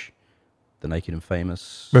Garbage, The Naked and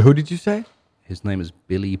Famous. But who did you say? His name is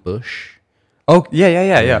Billy Bush. Oh,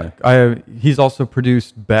 yeah. He's also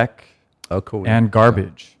produced Beck. Oh, cool. And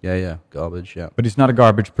Garbage. Yeah, Garbage, yeah. But he's not a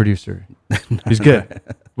garbage producer. He's good.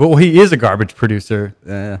 Well, he is a garbage producer.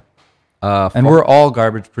 Yeah. And we're all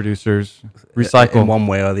garbage producers. Recycle. In one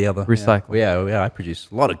way or the other. Recycle. Yeah, I produce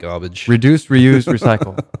a lot of garbage. Reduce, reuse,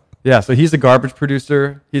 recycle. Yeah, so he's a garbage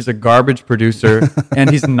producer, he's a garbage producer,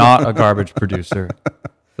 and he's not a garbage producer.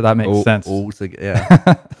 So that makes sense.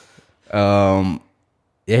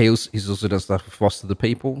 He's also done stuff with Foster the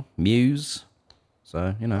People, Muse.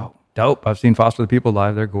 So, Oh, dope. I've seen Foster the People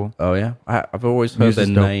live. They're cool. Oh, yeah? I've always heard their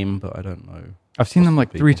name, but I don't know. I've seen them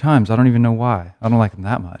like 3 times. I don't even know why. I don't like them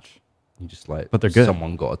that much. You just like, but they're good.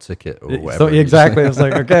 Someone got a ticket or whatever. So, exactly. I was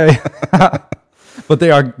like, okay. But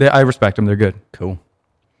I respect them. They're good. Cool.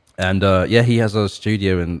 And he has a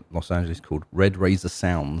studio in Los Angeles called Red Razor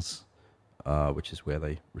Sounds, which is where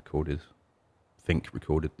Fink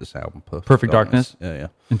recorded this album, Perfect Darkness. Yeah.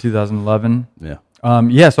 In 2011. Yeah.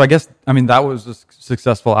 So I guess, that was a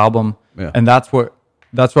successful album. Yeah. And that's what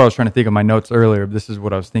I was trying to think of my notes earlier. This is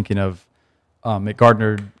what I was thinking of. It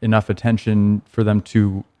garnered enough attention for them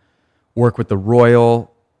to work with the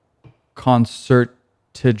Royal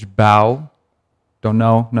Concertgebouw. Don't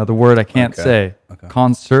know. Another word I can't say. Okay.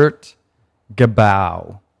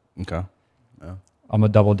 Concertgebouw. Okay. Yeah. I'm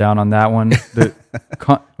going to double down on that one.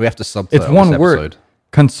 We have to subtitle It's one this word. episode.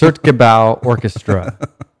 Concertgebouw Orchestra.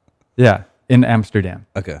 Yeah, in Amsterdam.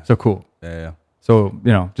 Okay. So cool. Yeah. So,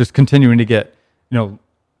 just continuing to get,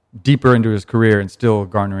 deeper into his career and still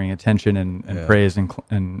garnering attention and praise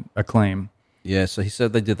and acclaim. Yeah, so he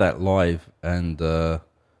said they did that live, and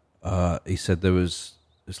he said it's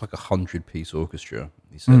like 100-piece orchestra.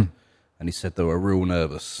 He said, and he said they were real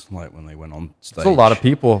nervous, like when they went on stage. That's a lot of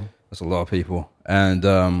people. That's a lot of people,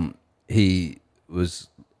 and he was,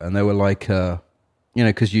 and they were like,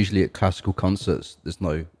 because usually at classical concerts, there's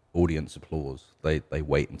no audience applause. They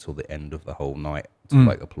wait until the end of the whole night to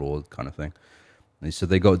like applaud kind of thing. And he said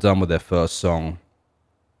they got done with their first song,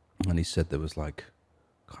 and he said there was like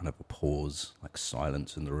kind of a pause, like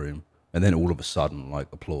silence in the room, and then all of a sudden like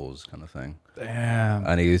applause kind of thing. Damn.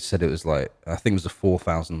 And he said it was like, I think it was the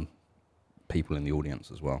 4,000 people in the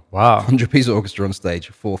audience as well. Wow. 100-piece orchestra on stage,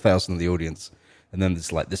 4,000 in the audience, and then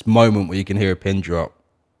there's like this moment where you can hear a pin drop,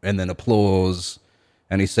 and then applause.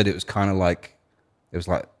 And he said it was kind of like, it was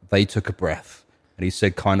like they took a breath. And he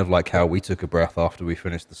said kind of like how we took a breath after we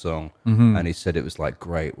finished the song. Mm-hmm. And he said it was like,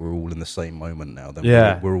 great, we're all in the same moment now. Then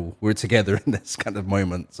yeah. we're together in this kind of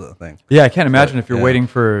moment sort of thing. Yeah, I can't imagine if you're waiting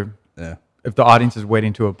for, yeah. if the audience is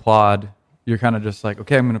waiting to applaud, you're kind of just like,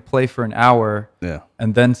 okay, I'm going to play for an hour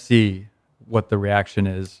and then see what the reaction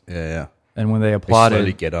is. Yeah, yeah. And when they applaud, they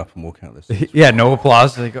slowly get up and walk out this. Yeah, no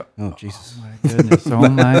applause. They go, oh Jesus! Oh my goodness! Oh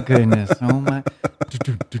my goodness! Oh my.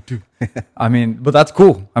 I mean, but that's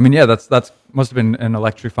cool. I mean, yeah, that's must have been an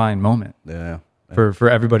electrifying moment. Yeah. For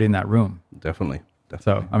everybody in that room. Definitely.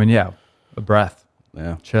 So I mean, yeah, a breath.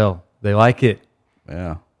 Yeah. Chill. They like it.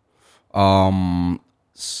 Yeah.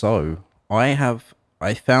 So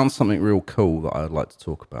I found something real cool that I'd like to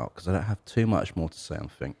talk about because I don't have too much more to say on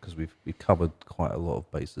Fink because we've covered quite a lot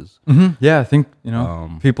of bases. Mm-hmm. Yeah, I think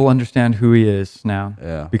people understand who he is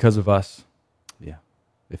now because of us. Yeah.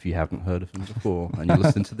 If you haven't heard of him before and you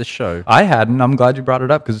listen to the show. I hadn't. I'm glad you brought it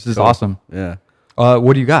up because this is awesome. Yeah.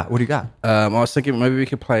 What do you got? I was thinking maybe we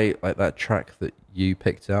could play like that track that you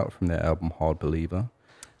picked out from their album Hard Believer.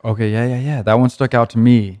 Okay, yeah. That one stuck out to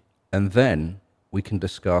me. And then we can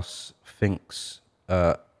discuss Fink's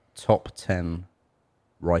top 10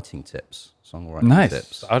 writing tips, songwriting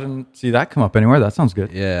tips. I didn't see that come up anywhere. That sounds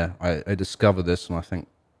good. Yeah, I discovered this, and I think,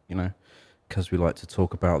 because we like to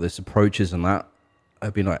talk about this approaches and that,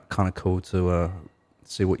 it'd be like kind of cool to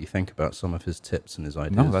see what you think about some of his tips and his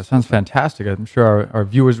ideas. No, that sounds fantastic. I'm sure our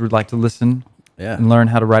viewers would like to listen and learn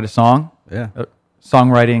how to write a song. Yeah.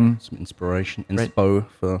 Songwriting. Some inspiration, inspo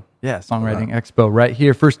for... Yeah, Songwriting Expo right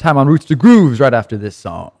here. First time on Roots to Grooves right after this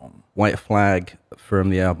song. White Flag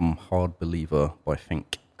from the album Hard Believer by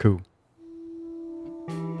Fink. Cool.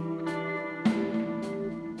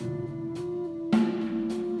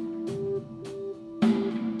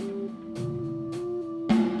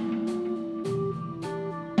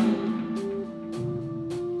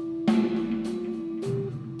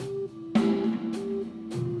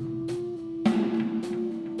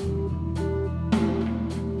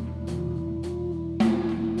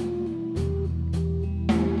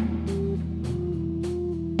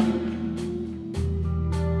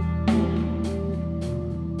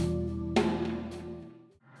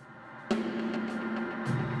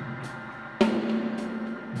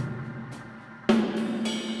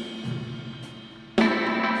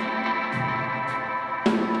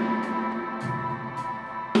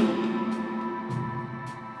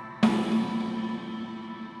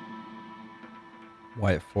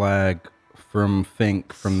 White Flag from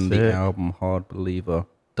Fink from the album Hard Believer.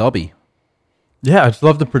 Dubby. Yeah, I just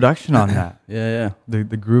love the production on that. Yeah. The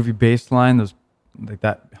groovy bass line, those like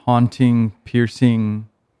that haunting, piercing,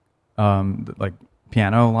 like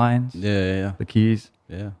piano lines. Yeah. The keys.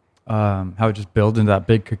 Yeah. How it just builds into that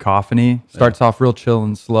big cacophony. Starts off real chill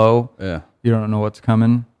and slow. Yeah. You don't know what's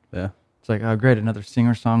coming. Yeah. It's like, oh great, another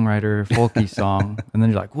singer-songwriter folky song, and then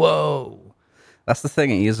you're like, whoa. That's the thing.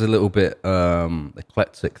 He is a little bit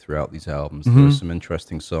eclectic throughout these albums. There are some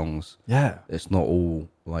interesting songs. Yeah. It's not all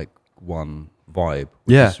like one vibe,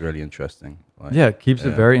 which is really interesting. Like, it keeps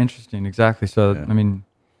it very interesting. Exactly. So, I mean,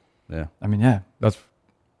 that's,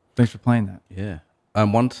 thanks for playing that. Yeah.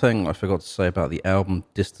 And one thing I forgot to say about the album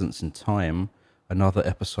Distance in Time, another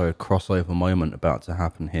episode crossover moment about to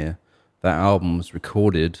happen here. That album was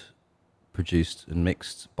recorded, produced and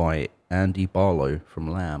mixed by Andy Barlow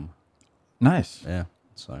from Lamb. Nice. Yeah.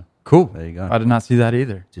 So cool. There you go. I did not see that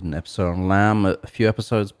either. Did an episode on Lamb a few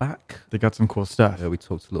episodes back. They got some cool stuff. Yeah, we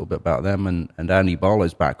talked a little bit about them and Andy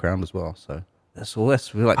Barlow's background as well. So that's all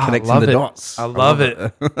this. We're like connecting the dots. I love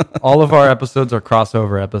it. All of our episodes are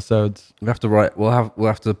crossover episodes. We have to write. We'll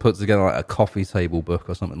have to put together like a coffee table book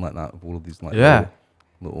or something like that of all of these like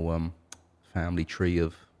little family tree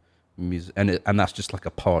of music, and that's just like a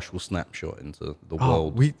partial snapshot into the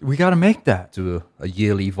world. We got to make that. Do a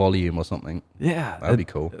yearly volume or something. Yeah, that'd be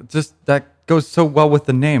cool. Just that goes so well with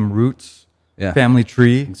the name Roots. Yeah, family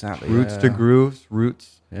tree. Exactly. Roots to Grooves.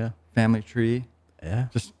 Roots. Yeah. Family tree. Yeah.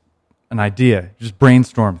 Just an idea. Just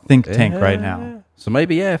brainstorm. Think tank right now. So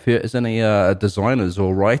maybe if there's any designers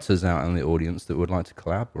or writers out in the audience that would like to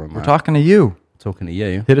collaborate on that. We're talking to you. Talking to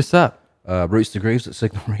you. Hit us up. Roots to Grooves at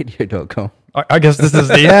signalradio.com. I guess this is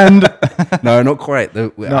the end. No, not quite.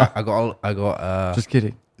 I got Just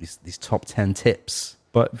kidding. these top 10 tips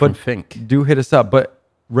But from Fink. do hit us up. But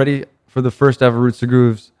ready for the first ever Roots to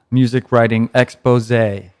Grooves music writing expose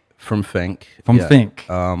From Fink. from Yeah. Fink.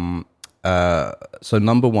 So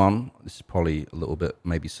number one, this is probably a little bit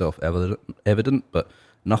maybe self-evident, but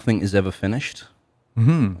nothing is ever finished.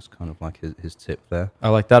 Mm-hmm. That's kind of like his tip there. I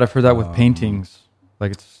like that. I've heard that with paintings.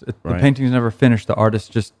 Like the Right. painting's never finished. The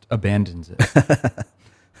artist just abandons it.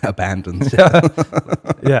 Abandons. Yeah.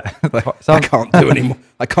 I can't do anymore.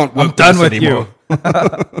 I can't work I'm done with anymore. you.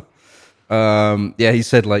 Yeah, he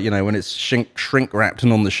said like, when it's shrink wrapped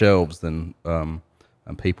and on the shelves, then and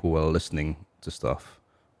people are listening to stuff,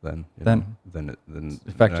 then it's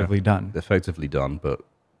Effectively done. Effectively done, but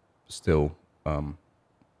still,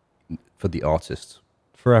 for the artist,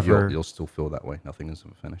 Forever. you'll still feel that way. Nothing is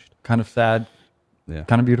ever finished. Kind of sad. Yeah,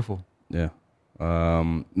 Kind of beautiful. yeah.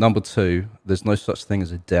 Number two, there's no such thing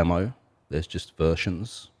as a demo. There's just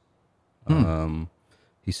versions.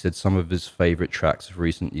 He said some of his favorite tracks of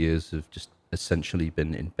recent years have just essentially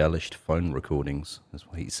been embellished phone recordings. That's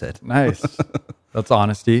what he said. Nice. That's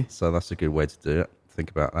honesty. So that's a good way to do it.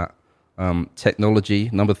 Think about that.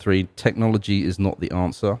 Technology. Number three, technology is not the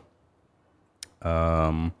answer.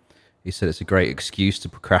 He said it's a great excuse to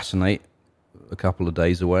procrastinate a couple of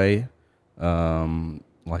days away.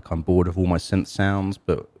 Like I'm bored of all my synth sounds,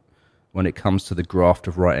 but when it comes to the graft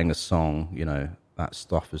of writing a song, that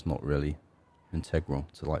stuff is not really integral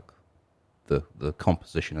to like the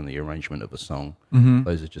composition and the arrangement of a song. Mm-hmm.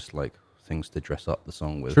 Those are just like things to dress up the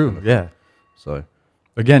song with. True. Yeah. So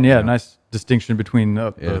Again, nice distinction between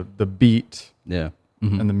the beat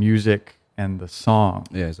and the music and the song.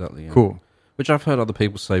 yeah, exactly. Yeah. Cool. Which I've heard other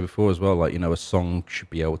people say before as well. Like, a song should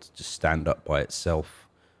be able to just stand up by itself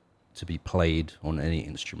to be played on any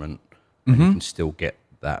instrument. And you can still get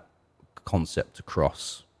that concept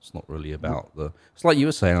across. It's not really about it's like you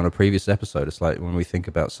were saying on a previous episode. It's like when we think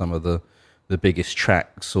about some of the biggest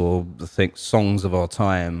tracks or the songs of our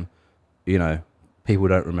time, people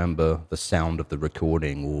don't remember the sound of the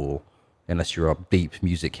recording, or unless you're a deep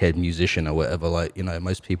music head musician or whatever,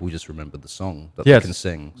 most people just remember the song that they can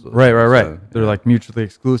sing. Right. So, They're like mutually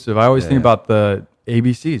exclusive. I always think about the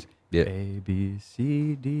ABCs. Yeah. A, B,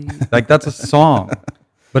 C, D. Like that's a song,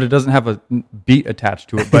 but it doesn't have a beat attached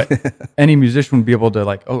to it. But any musician would be able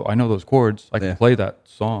to I know those chords. I can play that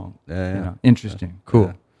song. Yeah. Interesting.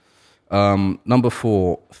 Cool. Number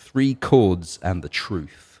 4, 3 chords and the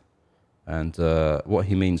truth. And what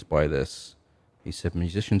he means by this, he said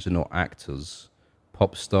musicians are not actors.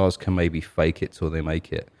 Pop stars can maybe fake it till they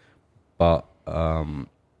make it. But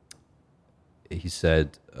he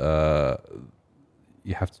said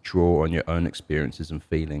you have to draw on your own experiences and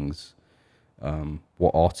feelings.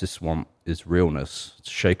 What artists want is realness. To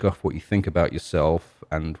shake off what you think about yourself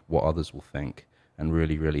and what others will think, and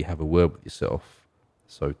really, really have a word with yourself.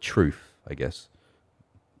 So truth, I guess.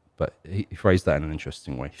 But he phrased that in an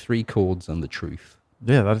interesting way. 3 chords and the truth.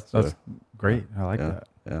 Yeah, that's great. I like that.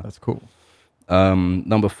 Yeah. That's cool.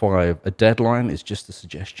 Number 5, a deadline is just a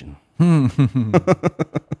suggestion. Ooh,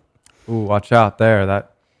 watch out there.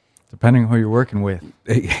 That depending on who you're working with.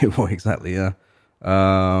 Well, exactly, yeah.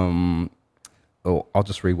 I'll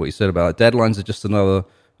just read what he said about it. Deadlines are just another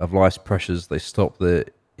of life's pressures. They stop the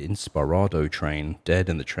Inspirado train dead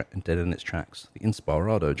in its tracks. The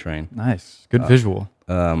Inspirado train. Nice. Good visual.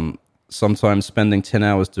 Sometimes spending 10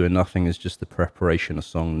 hours doing nothing is just the preparation a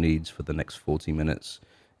song needs for the next 40 minutes.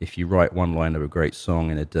 If you write one line of a great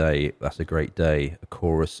song in a day, that's a great day. A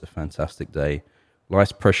chorus, a fantastic day.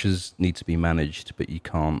 Life's pressures need to be managed, but you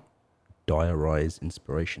can't diarize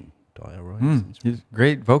inspiration. He's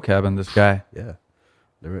great vocab in this guy. Yeah,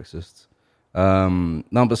 lyricist.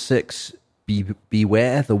 Number 6,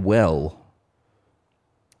 beware the well.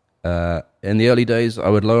 In the early days, I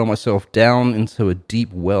would lower myself down into a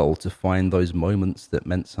deep well to find those moments that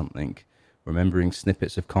meant something, remembering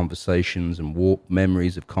snippets of conversations and warped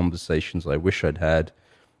memories of conversations I wish I'd had.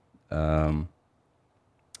 The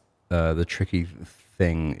tricky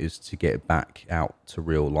thing is to get back out to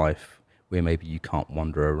real life, where maybe you can't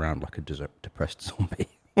wander around like a depressed zombie.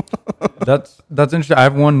 That's interesting. I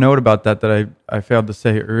have one note about that I failed to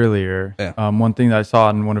say earlier. Yeah. One thing that I saw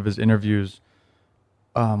in one of his interviews,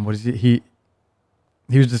 what is he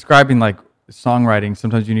was describing like songwriting.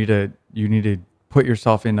 Sometimes you need to put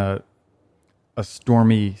yourself in a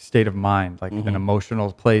stormy state of mind, like an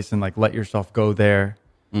emotional place, and like let yourself go there,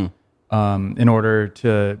 in order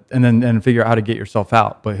to and then figure out how to get yourself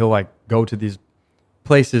out. But he'll like go to these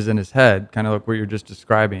places in his head, kind of like what you're just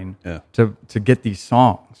describing, Yeah. to get these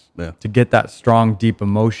songs, Yeah. to get that strong, deep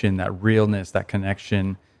emotion, that realness, that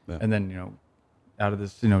connection, Yeah. and then out of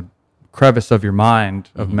this crevice of your mind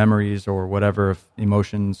of memories or whatever, of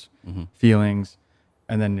emotions, feelings,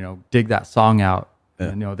 and then dig that song out,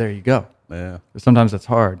 and then, there you go. Yeah. Sometimes that's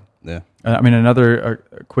hard. Yeah. I mean, another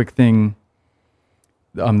quick thing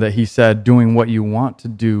that he said, doing what you want to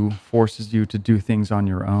do forces you to do things on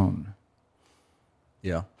your own.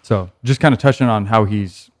 Yeah. So just kind of touching on how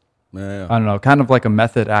he's, Yeah. I don't know, kind of like a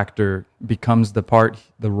method actor becomes the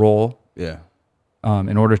role Yeah.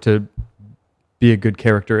 in order to be a good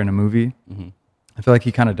character in a movie. Mm-hmm. I feel like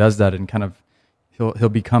he kind of does that, and kind of he'll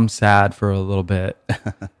become sad for a little bit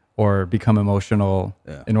or become emotional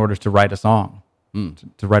in order to write a song,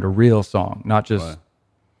 to write a real song, not just Right.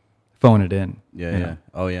 phone it in. Yeah. Yeah.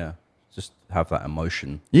 Oh, yeah. Just have that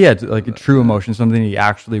emotion. Yeah, it's like a true emotion, something he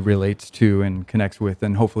actually relates to and connects with,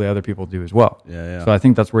 and hopefully other people do as well. Yeah, yeah. So I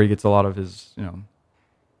think that's where he gets a lot of his,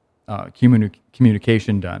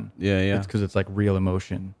 communication done. Yeah, yeah. It's because it's like real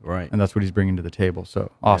emotion, Right. and that's what he's bringing to the table.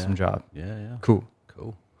 So awesome job. Yeah, yeah. Cool.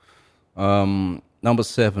 Cool. Number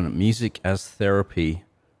 7, music as therapy.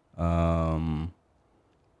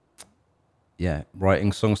 Yeah,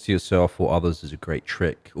 writing songs to yourself or others is a great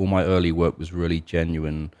trick. All my early work was really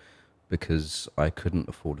genuine because I couldn't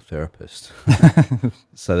afford a therapist.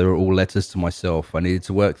 So they were all letters to myself. I needed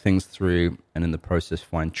to work things through and in the process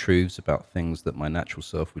find truths about things that my natural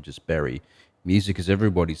self would just bury. Music is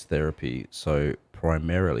everybody's therapy, so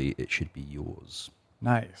primarily it should be yours.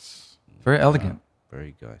 Nice. Very elegant.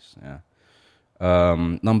 Very nice, yeah.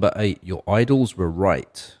 Number 8, your idols were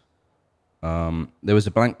right. There was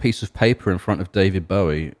a blank piece of paper in front of David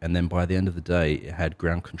Bowie, and then by the end of the day, it had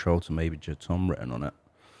Ground Control to Major Tom written on it.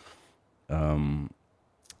 And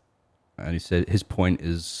he said his point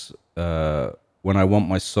is, when I want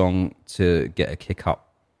my song to get a kick up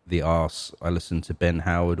the arse, I listen to Ben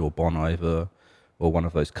Howard or Bon Iver or one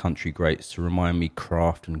of those country greats to remind me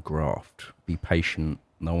craft and graft. Be patient.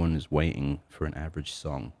 No one is waiting for an average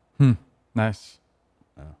song. Nice.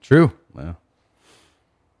 True. Yeah.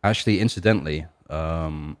 Actually, incidentally,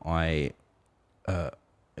 it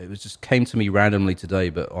was just came to me randomly today,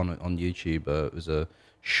 but on YouTube, it was a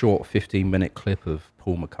short 15-minute clip of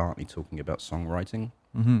Paul McCartney talking about songwriting,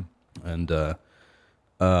 and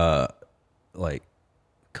like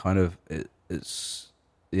kind of it's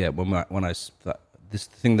this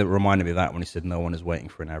thing that reminded me of that when he said no one is waiting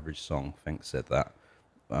for an average song. Fink said that.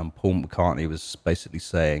 Paul McCartney was basically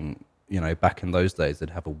saying, back in those days, they'd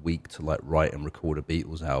have a week to like write and record a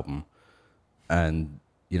Beatles album. And,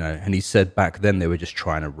 and he said back then they were just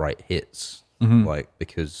trying to write hits,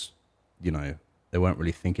 because, they weren't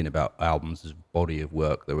really thinking about albums as a body of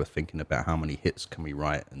work. They were thinking about how many hits can we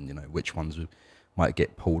write and, which ones might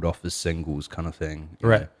get pulled off as singles kind of thing.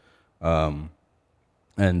 Right. And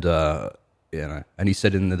he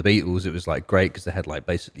said in the Beatles, it was like great because they had like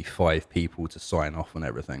basically 5 people to sign off on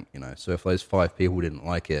everything, So if those 5 people didn't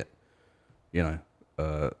like it,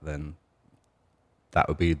 then that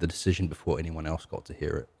would be the decision before anyone else got to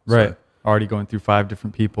hear it. Right. So, Already going through 5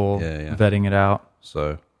 different people, vetting it out.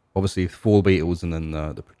 So obviously 4 Beatles and then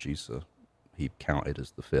the producer, he counted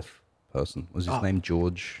as the 5th person. Was his name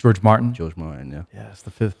George? George Martin. George Martin, yeah. Yes,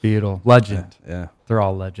 the 5th Beatle. Legend. Yeah. They're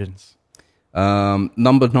all legends.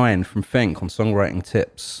 Number 9 from Fink on songwriting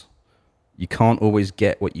tips. You can't always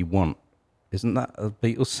get what you want. Isn't that a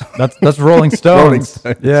Beatles song? That's Rolling Stones. Rolling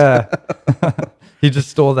Stones. Yeah. He just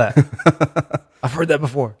stole that. I've heard that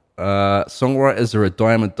before. Songwriters are a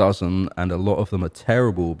dime a dozen, and a lot of them are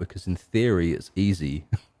terrible because in theory it's easy.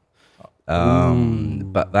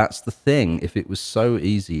 But that's the thing. If it was so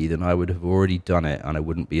easy, then I would have already done it, and I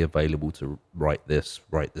wouldn't be available to write this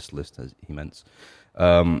list, as he meant.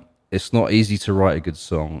 It's not easy to write a good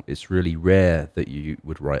song. It's really rare that you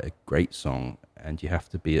would write a great song, and you have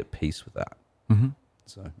to be at peace with that.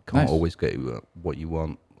 So you can't always get what you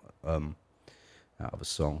want out of a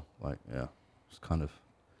song. Like, it's kind of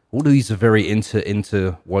all of these are very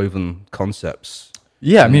interwoven concepts.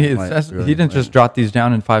 Yeah, I mean, Really, he didn't just jot these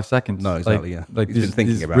down in 5 seconds. No, exactly. Like He's been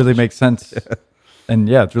thinking these about really it. make sense, and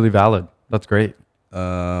it's really valid. That's great.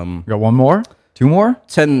 You got one more, 2 more.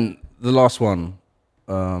 10, the last one.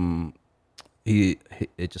 It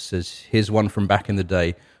just says, here's one from back in the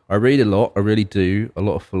day. I read a lot, I really do, a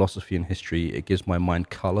lot of philosophy and history. It gives my mind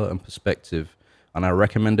color and perspective, and I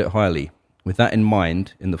recommend it highly. With that in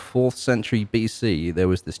mind, in the 4th century BC, there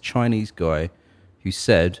was this Chinese guy who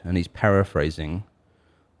said, and he's paraphrasing,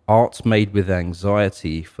 art made with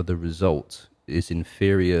anxiety for the result is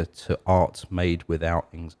inferior to art made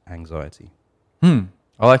without anxiety. I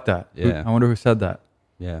like that. Yeah. I wonder who said that.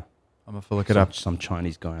 Yeah. I'm gonna look it up. Some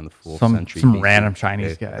Chinese guy in the 4th Some century. some BC. random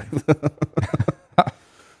Chinese guy.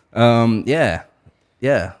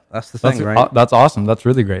 Yeah. That's the thing, right? That's awesome. That's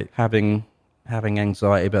really great. Having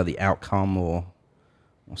anxiety about the outcome or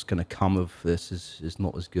what's going to come of this is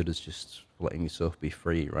not as good as just letting yourself be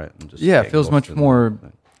free, right? And just Yeah, it getting feels lost much in more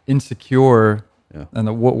it. insecure. Yeah.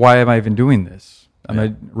 And why am I even doing this? Am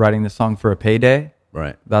I writing this song for a payday?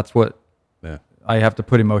 Right. That's what Yeah. I have to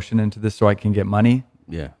put emotion into this so I can get money.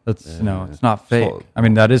 Yeah. That's Yeah. it's not fake. not- I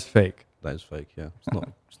mean, that is fake. That is fake. Yeah.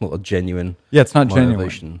 It's not a genuine. Yeah, it's not genuine.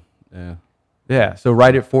 motivation. Yeah. Yeah, so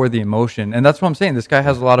write it for the emotion, and that's what I'm saying. This guy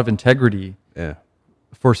has a lot of integrity Yeah.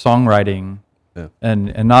 for songwriting, Yeah. and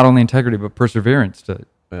not only integrity but perseverance to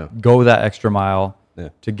Yeah. go that extra mile Yeah.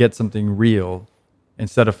 to get something real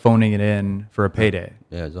instead of phoning it in for a payday.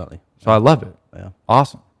 Yeah. Exactly. So I love it. Yeah.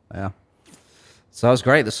 Awesome. Yeah. So that was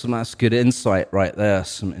great. That's good insight right there.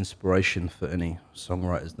 Some inspiration for any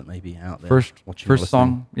songwriters that may be out there. First watching or listening.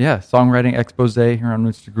 song, songwriting expose here on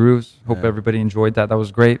Roots to Grooves. Hope Yeah. everybody enjoyed that. That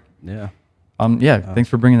was great. Yeah. Thanks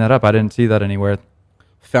for bringing that up. I didn't see that anywhere.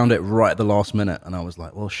 Found it right at the last minute, and I was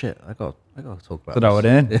like, "Well, shit, I got to talk about." Throw it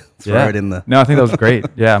in. Throw it in there. No, I think that was great.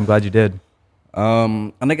 Yeah, I'm glad you did.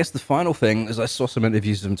 And I guess the final thing is I saw some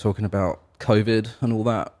interviews of them talking about COVID and all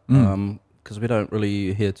that, because we don't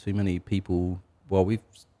really hear too many people. Well, we've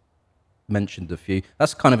mentioned a few.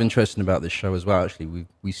 That's kind of interesting about this show as well. Actually,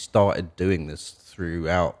 we started doing this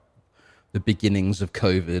throughout the beginnings of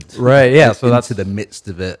COVID, Right, yeah, so into that's- the midst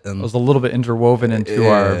of it, and It was a little bit interwoven into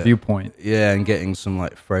our Yeah. viewpoint. yeah, and getting some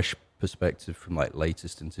like fresh perspective from like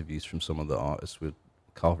latest interviews from some of the artists we're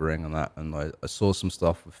covering and that. And I saw some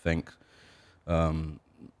stuff with Fink.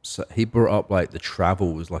 So he brought up like the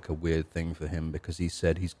travel was like a weird thing for him because he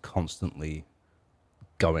said he's constantly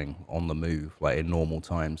going on the move, like in normal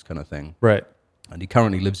times kind of thing. Right. And he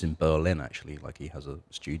currently lives in Berlin, actually. Like he has a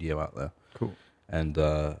studio out there. Cool. And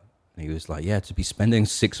he was like, yeah, to be spending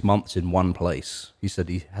 6 months in one place. He said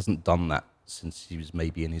he hasn't done that since he was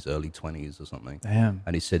maybe in his early 20s or something. Damn.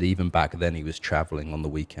 And he said even back then he was traveling on the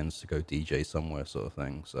weekends to go DJ somewhere, sort of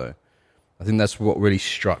thing. So I think that's what really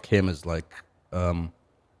struck him as like,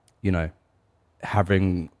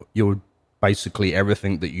 having your basically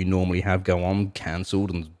everything that you normally have go on cancelled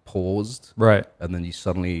and paused. Right. And then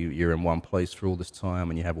you're in one place for all this time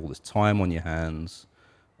and you have all this time on your hands.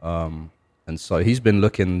 And so he's been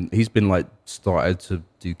started to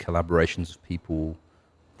do collaborations with people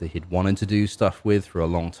that he'd wanted to do stuff with for a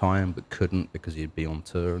long time, but couldn't because he'd be on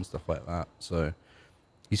tour and stuff like that. So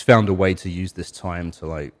he's found a way to use this time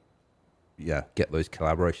to get those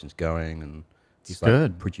collaborations going. And he's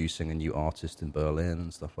good. Producing a new artist in Berlin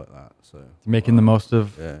and stuff like that. So Making the most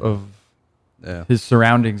of yeah, his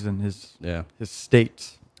surroundings and his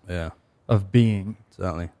state yeah, of being.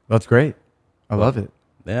 exactly. That's great. I love it.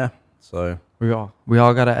 Yeah. So We all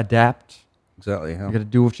got to adapt. exactly. You got to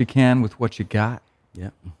do what you can with what you got. Yeah.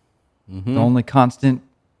 The only constant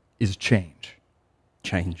is change.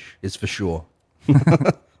 Change is for sure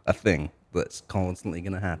a thing that's constantly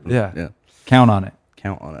going to happen. Yeah. Yeah. Count on it.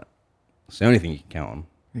 Count on it. It's the only thing you can count on.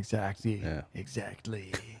 Exactly. Yeah.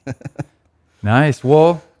 Exactly. Nice.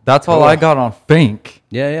 Well, that's all Cool. I got on Fink.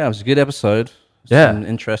 Yeah. It was a good episode. Yeah. Some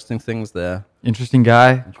interesting things there. Interesting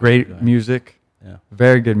guy. Great guy. music. Yeah.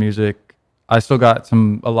 Very good music. I still got a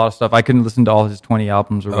lot of stuff. I couldn't listen to all his 20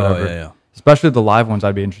 albums or whatever. Yeah. Especially the live ones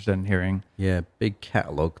I'd be interested in hearing. Yeah. Big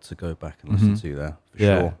catalog to go back and listen to there. For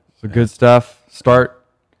Yeah. sure. So good stuff. Start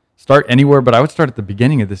anywhere, but I would start at the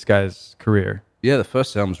beginning of this guy's career. Yeah. The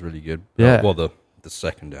first album's really good. Yeah. Well, the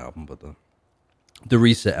second album, but the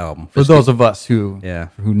Reset album. For those of us who Yeah.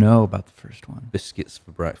 know about the first one. Biscuits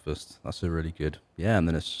for Breakfast. That's a really good. Yeah, and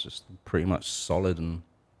then it's just pretty much solid and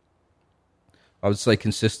I would say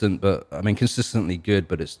consistent, but I mean consistently good.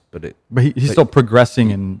 But he's But still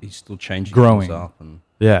progressing and he's still changing growing. things up, and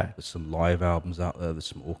yeah. there's some live albums out there. There's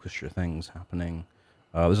some orchestra things happening.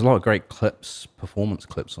 There's a lot of great performance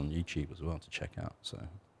clips on YouTube as well to check out. So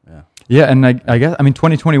yeah, Yeah, and I guess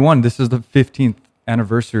 2021. This is the 15th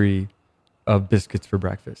anniversary of Biscuits for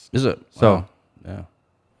Breakfast. is it? So- Wow. Yeah.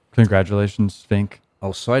 Congratulations, Fink.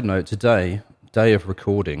 Oh, side note, today, day of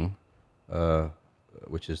recording,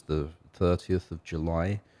 which is the 30th of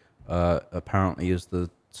July, apparently is the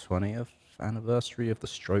 20th anniversary of the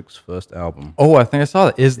Strokes' first album. Oh, I think I saw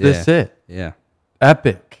that. Is this Yeah. it? Yeah,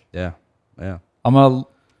 Epic. yeah.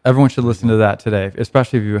 Everyone should listen to that today,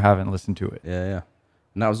 especially if you haven't listened to it.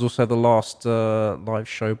 And that was also the last live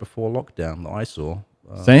show before lockdown that I saw.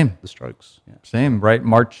 Same. The Strokes. Yeah. Same, right?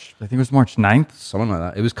 I think it was March 9th. Something like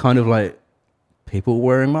that. It was kind of like people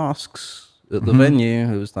wearing masks. at the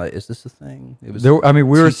venue. It was like, is this a thing? It was. I mean,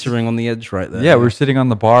 we were teetering on the edge right there. Yeah, we were sitting on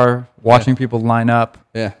the bar watching people line up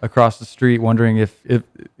across the street, wondering if it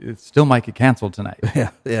still might get canceled tonight.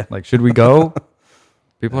 Yeah. Like, should we go?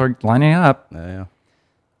 People are lining up. Yeah.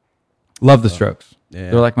 Love the Strokes.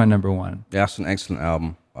 Yeah. They're like my number one. Yeah, that's an excellent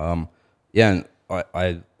album. And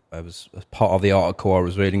I was, as part of the article I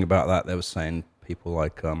was reading about that, they were saying people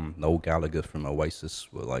like Noel Gallagher from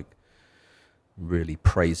Oasis were like really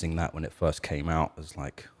praising that when it first came out, as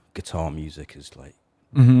like guitar music is like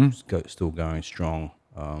still going strong.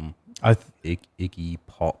 Iggy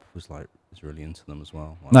Pop was really into them as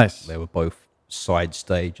well. Like, nice. They were both side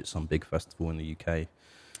stage at some big festival in the UK.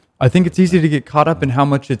 I think it's easy to get caught up in how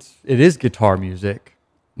much it is guitar music,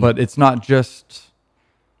 but it's not just.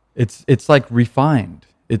 It's like refined.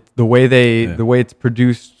 The way it's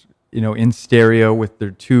produced, in stereo with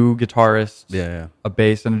their two guitarists, a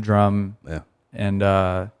bass and a drum,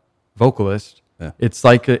 and vocalist. Yeah. It's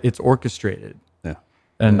like it's orchestrated. Yeah.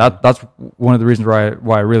 And that's one of the reasons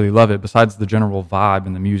why I really love it. Besides the general vibe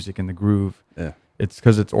and the music and the groove, it's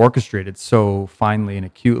because it's orchestrated so finely and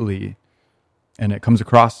acutely, and it comes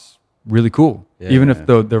across really cool. Even if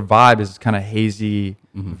their vibe is kind of hazy,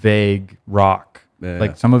 vague rock.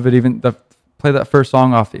 Like some of it, even play that first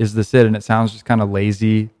song off "Is This It," and it sounds just kind of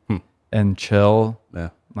lazy and chill. Yeah.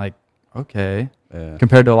 Like, okay. Yeah.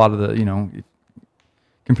 Compared to a lot of the,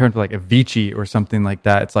 compared to like Avicii or something like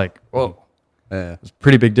that, it's like, whoa. Yeah. There's a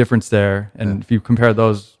pretty big difference there. And if you compare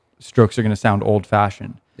those, Strokes are going to sound old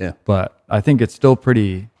fashioned. Yeah. But I think it's still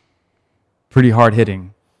pretty hard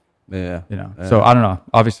hitting. Yeah. So I don't know.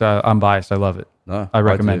 Obviously I'm biased. I love it. No, I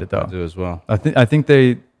recommend it though. I do as well. I think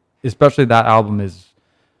they, especially that album is,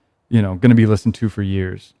 going to be listened to for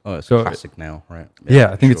years. Oh, it's a classic now, right?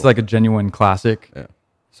 Yeah, I think it's like a genuine classic. Yeah.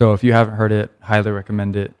 So if you haven't heard it, highly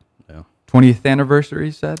recommend it. Yeah. 20th anniversary,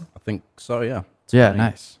 you said? I think so, yeah. Yeah,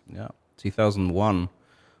 nice. Yeah, 2001.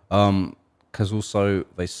 Because also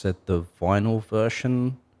they said the vinyl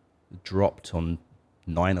version dropped on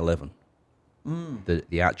 9/11.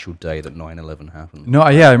 The actual day that 9/11 happened. No,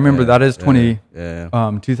 I remember that is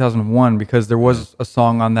 2001, because there was a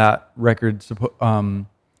song on that record,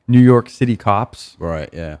 New York City Cops. Right,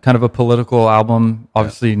 yeah. Kind of a political album.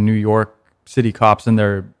 Obviously, New York City Cops, and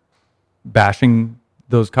they're bashing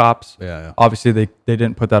those cops. Yeah. Obviously, they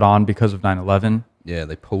didn't put that on because of 9/11. Yeah,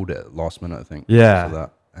 they pulled it at last minute, I think. Yeah.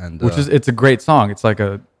 That. And, it's a great song. It's like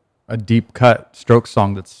a deep cut Strokes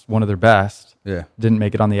song that's one of their best. Yeah. Didn't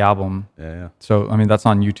make it on the album. Yeah. So, I mean, that's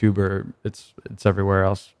on YouTube, or it's everywhere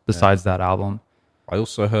else besides that album. I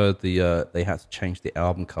also heard they had to change the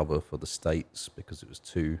album cover for the States because it was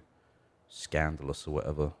too scandalous or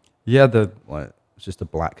whatever. Yeah, it's just a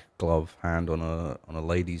black glove hand on a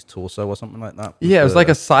lady's torso or something like that. Yeah, it was like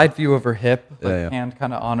a side view of her hip, hand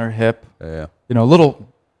kind of on her hip. Yeah. A little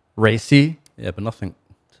racy. Yeah, but nothing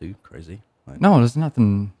too crazy. No, there's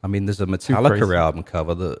nothing. I mean, there's a Metallica album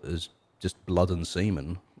cover that is just blood and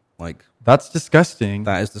semen. Like, that's disgusting.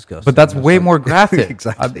 That is disgusting. But that's way more graphic.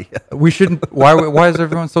 Exactly. We shouldn't. Why is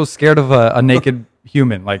everyone so scared of a naked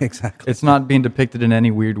human? Like, exactly. It's not being depicted in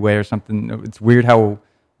any weird way or something. It's weird how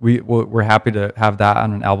we're happy to have that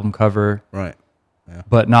on an album cover, right? Yeah.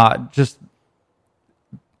 But not just.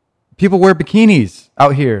 People wear bikinis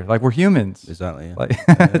out here. Like, we're humans. Exactly. Yeah. Like,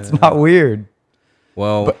 it's not weird.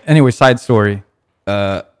 Well. But anyway, side story.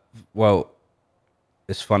 Well,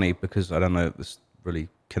 it's funny because I don't know if this really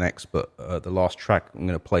connects, but the last track I'm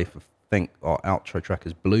going to play for Think, our outro track,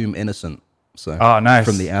 is Bloom Innocent. So, nice.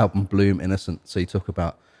 From the album Bloom Innocent. So you talk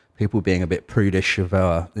about people being a bit prudish of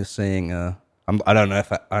saying. I don't know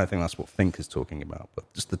I don't think that's what Think is talking about,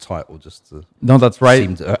 but just the title, no, that's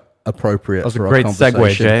right. Seemed appropriate. That was for a great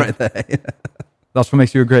segue, Jay. Right there. That's what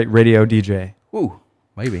makes you a great radio DJ. Ooh,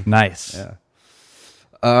 maybe. Nice. Yeah.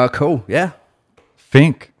 Cool. Yeah.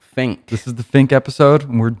 Think. This is the Think episode,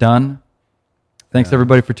 and we're done. Thanks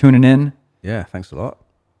everybody for tuning in. Yeah, thanks a lot.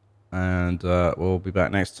 And we'll be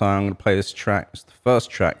back next time. I'm going to play this track. It's the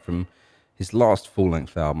first track from his last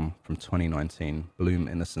full-length album from 2019, Bloom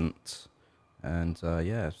Innocent. And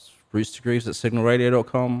it's Roots to Grooves at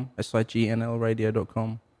signalradio.com,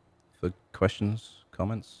 signalradio.com for questions,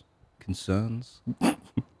 comments, concerns.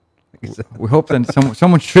 We hope that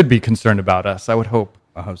someone should be concerned about us. I would hope.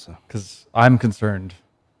 I hope so. Because I'm concerned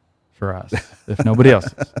for us, if nobody else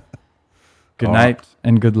is. Good night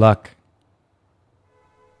and good luck.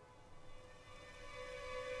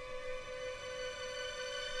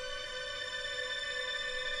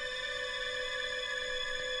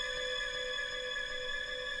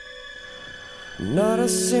 Not a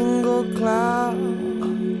single cloud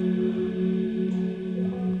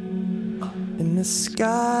in the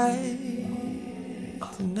sky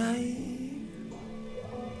night,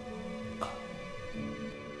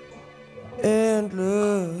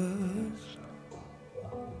 endless,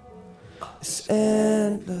 it's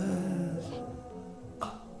endless.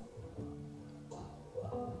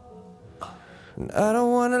 And I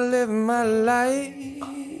don't wanna live my life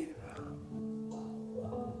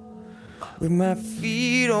with my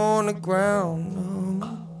feet on the ground,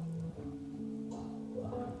 no.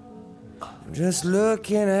 I'm just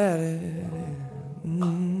looking at it,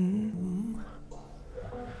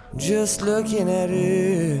 just looking at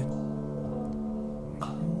it.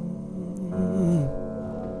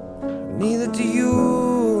 Neither do you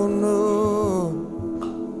know,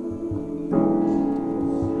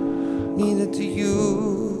 neither do you.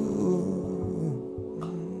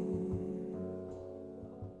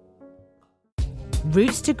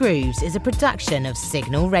 Roots to Grooves is a production of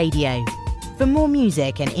Signal Radio. For more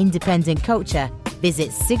music and independent culture, visit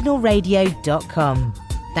signalradio.com.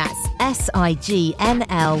 That's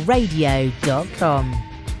signal radio.com.